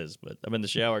weird that is, but I'm in the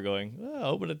shower going,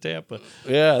 open to Tampa.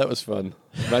 Yeah, that was fun.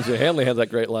 Reminds me, Hanley had that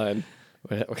great line.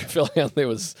 Phil Hanley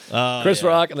was Chris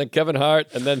Rock and then Kevin Hart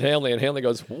and then Hanley. And Hanley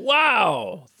goes,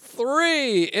 wow,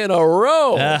 3 in a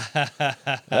row.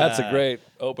 That's a great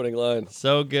opening line.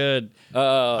 So good.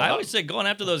 I always say going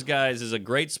after those guys is a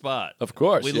great spot. Of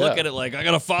course, We yeah. look at it like, I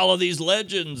got to follow these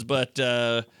legends, but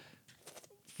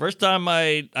first time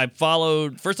I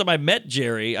met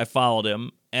Jerry, I followed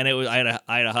him, and I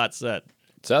had a hot set.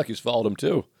 Syracuse followed him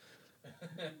too.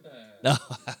 No.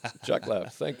 Chuck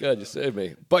laughed. Thank God you saved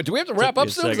me. But do we have to wrap me up a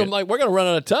soon? 'Cause second. I'm like, we're going to run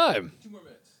out of time. 2 more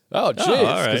minutes. Oh, jeez. all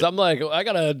right. Because I'm like, I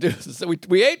got to do this.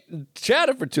 We ate and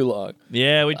chatted for too long.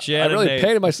 Yeah, we I chatted. really Nate.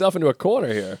 painted myself into a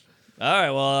corner here. All right,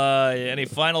 well, any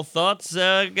final thoughts,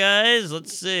 guys?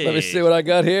 Let's see. Let me see what I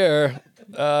got here.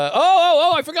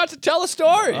 I forgot to tell a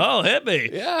story. Oh, hit me.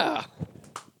 Yeah.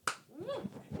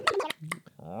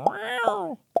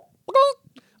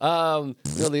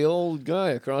 The old guy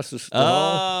across the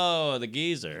hall. Oh, the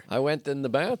geezer. I went in the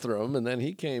bathroom, and then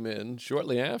he came in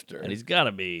shortly after. And he's got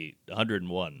to be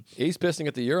 101. He's pissing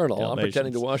at the urinal. I'm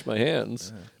pretending to Dalmatians. wash my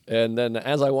hands. And then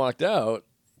as I walked out,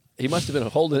 he must have been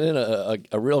holding in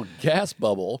a real gas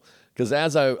bubble, because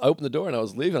as I opened the door and I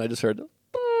was leaving, I just heard...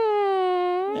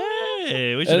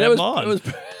 Hey, we should And have it him on. was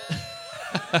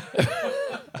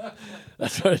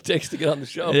That's what it takes to get on the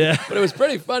show. Yeah. But it was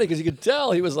pretty funny because you could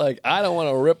tell he was like, I don't want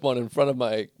to rip one in front of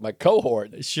my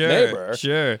cohort neighbor.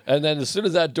 Sure. And then as soon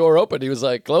as that door opened, he was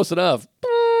like, close enough.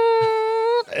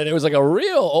 And it was like a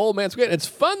real old man squeak. It's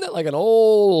fun that like an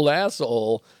old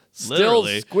asshole still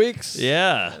Literally. squeaks.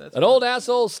 Yeah. An old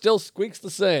asshole still squeaks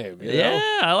the same. You know?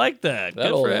 Yeah, I like that. That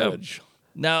Good old for him. adage.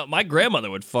 Now, my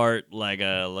grandmother would fart like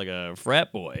a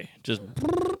frat boy, just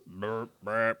burp,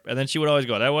 burp, and then she would always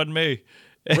go, "That wasn't me."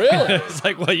 Really? It's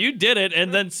like, well, you did it,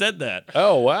 and then said that.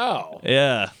 Oh, wow.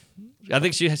 Yeah, I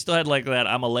think she still had like that.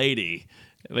 I'm a lady,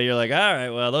 but you're like, all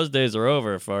right, well, those days are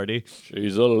over, farty.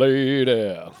 She's a lady.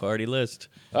 Farty list.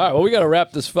 All right, well, we got to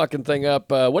wrap this fucking thing up.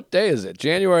 What day is it?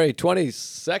 January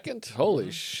 22nd?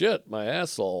 Holy shit, my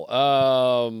asshole.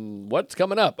 What's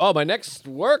coming up? Oh, my next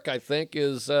work, I think,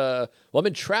 is, I'm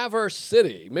in Traverse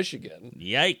City, Michigan.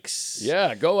 Yikes.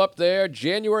 Yeah, go up there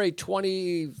January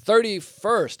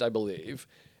 31st, I believe.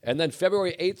 And then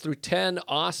February 8th through 10,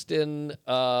 Austin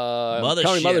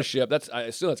County Mothership. I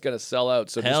assume that's going to sell out,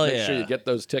 so Hell just make sure yeah. you get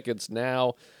those tickets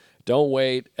now. Don't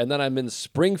wait. And then I'm in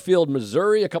Springfield,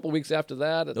 Missouri a couple weeks after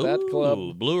that at that club.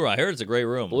 Ooh, Blue Room. I heard it's a great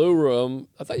room. Blue Room.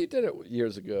 I thought you did it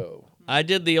years ago. I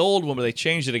did the old one, but they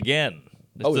changed it again.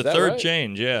 It's is the that third right?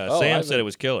 change, yeah. Oh, I Sam haven't- said it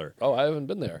was killer. Oh, I haven't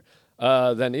been there.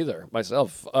 Then either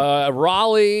myself.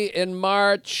 Raleigh in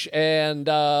March and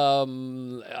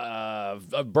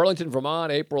Burlington,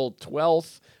 Vermont, April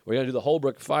 12th. We're gonna do the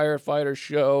Holbrook Firefighter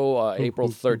Show April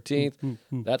 13th.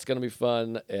 That's gonna be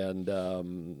fun. And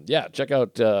check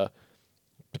out the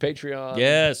Patreon.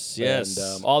 Yes.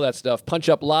 And all that stuff. Punch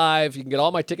Up Live. You can get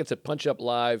all my tickets at Punch Up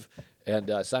Live.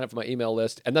 And sign up for my email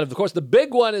list. And then, of course, the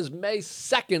big one is May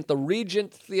 2nd, the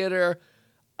Regent Theater.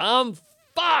 I'm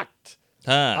fucked.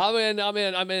 Huh. I'm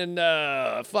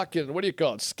in fucking, what do you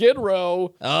call it? Skid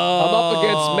Row. Oh. I'm up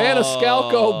against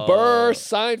Maniscalco, Burr,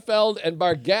 Seinfeld, and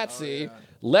Bargatze.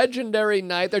 Legendary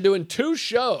night. They're doing 2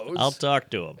 shows. I'll talk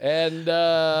to him. And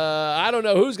I don't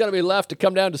know who's going to be left to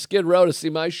come down to Skid Row to see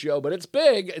my show, but it's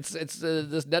big. It's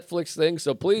this Netflix thing,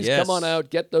 so please Yes. come on out,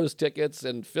 get those tickets,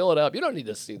 and fill it up. You don't need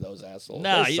to see those assholes.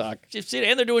 No, They suck. you've seen it,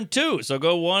 and they're doing 2, so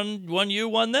go one you,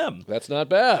 one them. That's not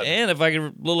bad. And if I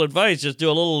could, little advice, just do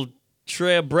a little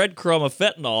tray of breadcrumb of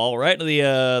fentanyl right into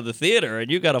the theater,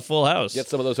 and you got a full house. Get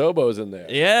some of those hobos in there.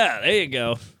 Yeah, there you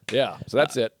go. Yeah, so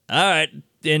that's it. All right.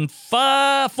 In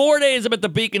 4 days, I'm at the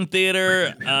Beacon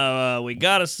Theater. We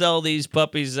got to sell these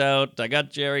puppies out. I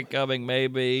got Jerry coming,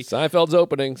 maybe. Seinfeld's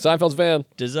opening. Seinfeld's van.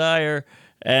 Desire.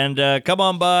 And come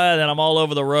on by. Then I'm all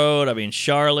over the road. I mean,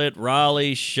 Charlotte,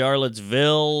 Raleigh,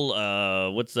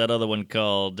 Charlottesville. What's that other one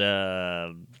called?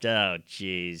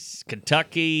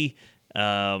 Kentucky.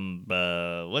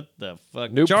 What the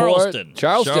fuck? Newport. Charleston.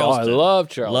 Oh, I love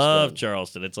Charleston. Love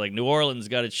Charleston. It's like New Orleans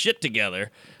got its shit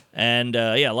together. And,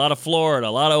 a lot of Florida, a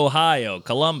lot of Ohio,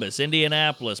 Columbus,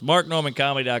 Indianapolis,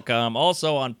 MarkNormanComedy.com,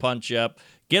 also on Punch Up.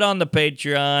 Get on the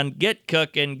Patreon, get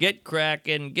cooking, get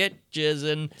cracking, get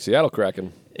jizzing. Seattle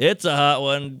Kraken. It's a hot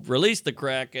one. Release the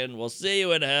Kraken. We'll see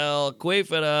you in hell.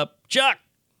 Queef it up. Chuck!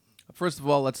 First of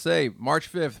all, let's say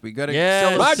March 5th. We got to Yes.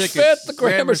 sell the March tickets. 5th, the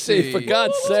Gramercy, for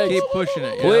God's sake. Keep pushing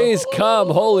it. you know? Please come.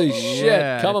 Holy shit.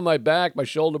 Yeah. Come on my back, my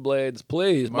shoulder blades.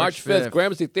 Please. March 5th,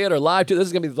 Gramercy Theater, live too. This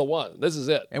is going to be the one. This is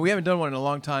it. And we haven't done one in a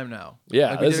long time now.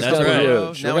 Yeah, Like we this did is a going to couple be of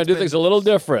huge. Now We're going it's to do been- things a little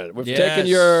different. We've Yes. taken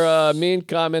your mean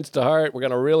comments to heart. We're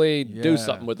going to really do Yeah.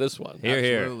 something with this one. Here,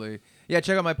 here. Absolutely. Yeah,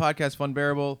 check out my podcast, Fun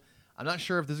Bearable. I'm not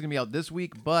sure if this is going to be out this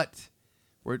week, but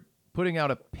we're putting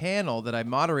out a panel that I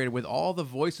moderated with all the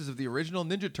voices of the original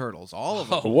Ninja Turtles, all of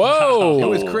them. Whoa. It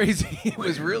was crazy. It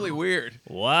was really weird.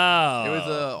 Wow. It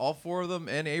was all 4 of them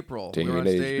in April. We were on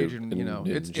Teenage stage, and Mutant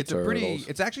it's Ninja a pretty. Turtles.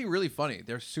 It's actually really funny.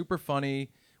 They're super funny.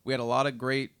 We had a lot of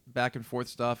great back and forth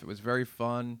stuff. It was very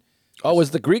fun. Oh,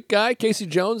 was the Greek guy, Casey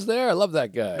Jones, there? I love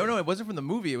that guy. No, it wasn't from the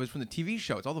movie. It was from the TV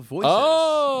show. It's all the voices.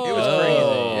 Oh. It was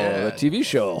crazy. Yeah. The TV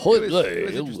show. It was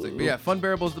interesting. But yeah, Fun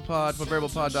Bearable's the pod.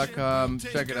 FunBearablePod.com.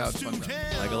 Check it out. It's fun.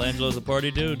 Michelangelo's a party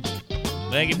dude.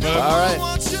 Thank you, folks. All right.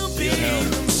 Wants to be in hell.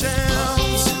 himself.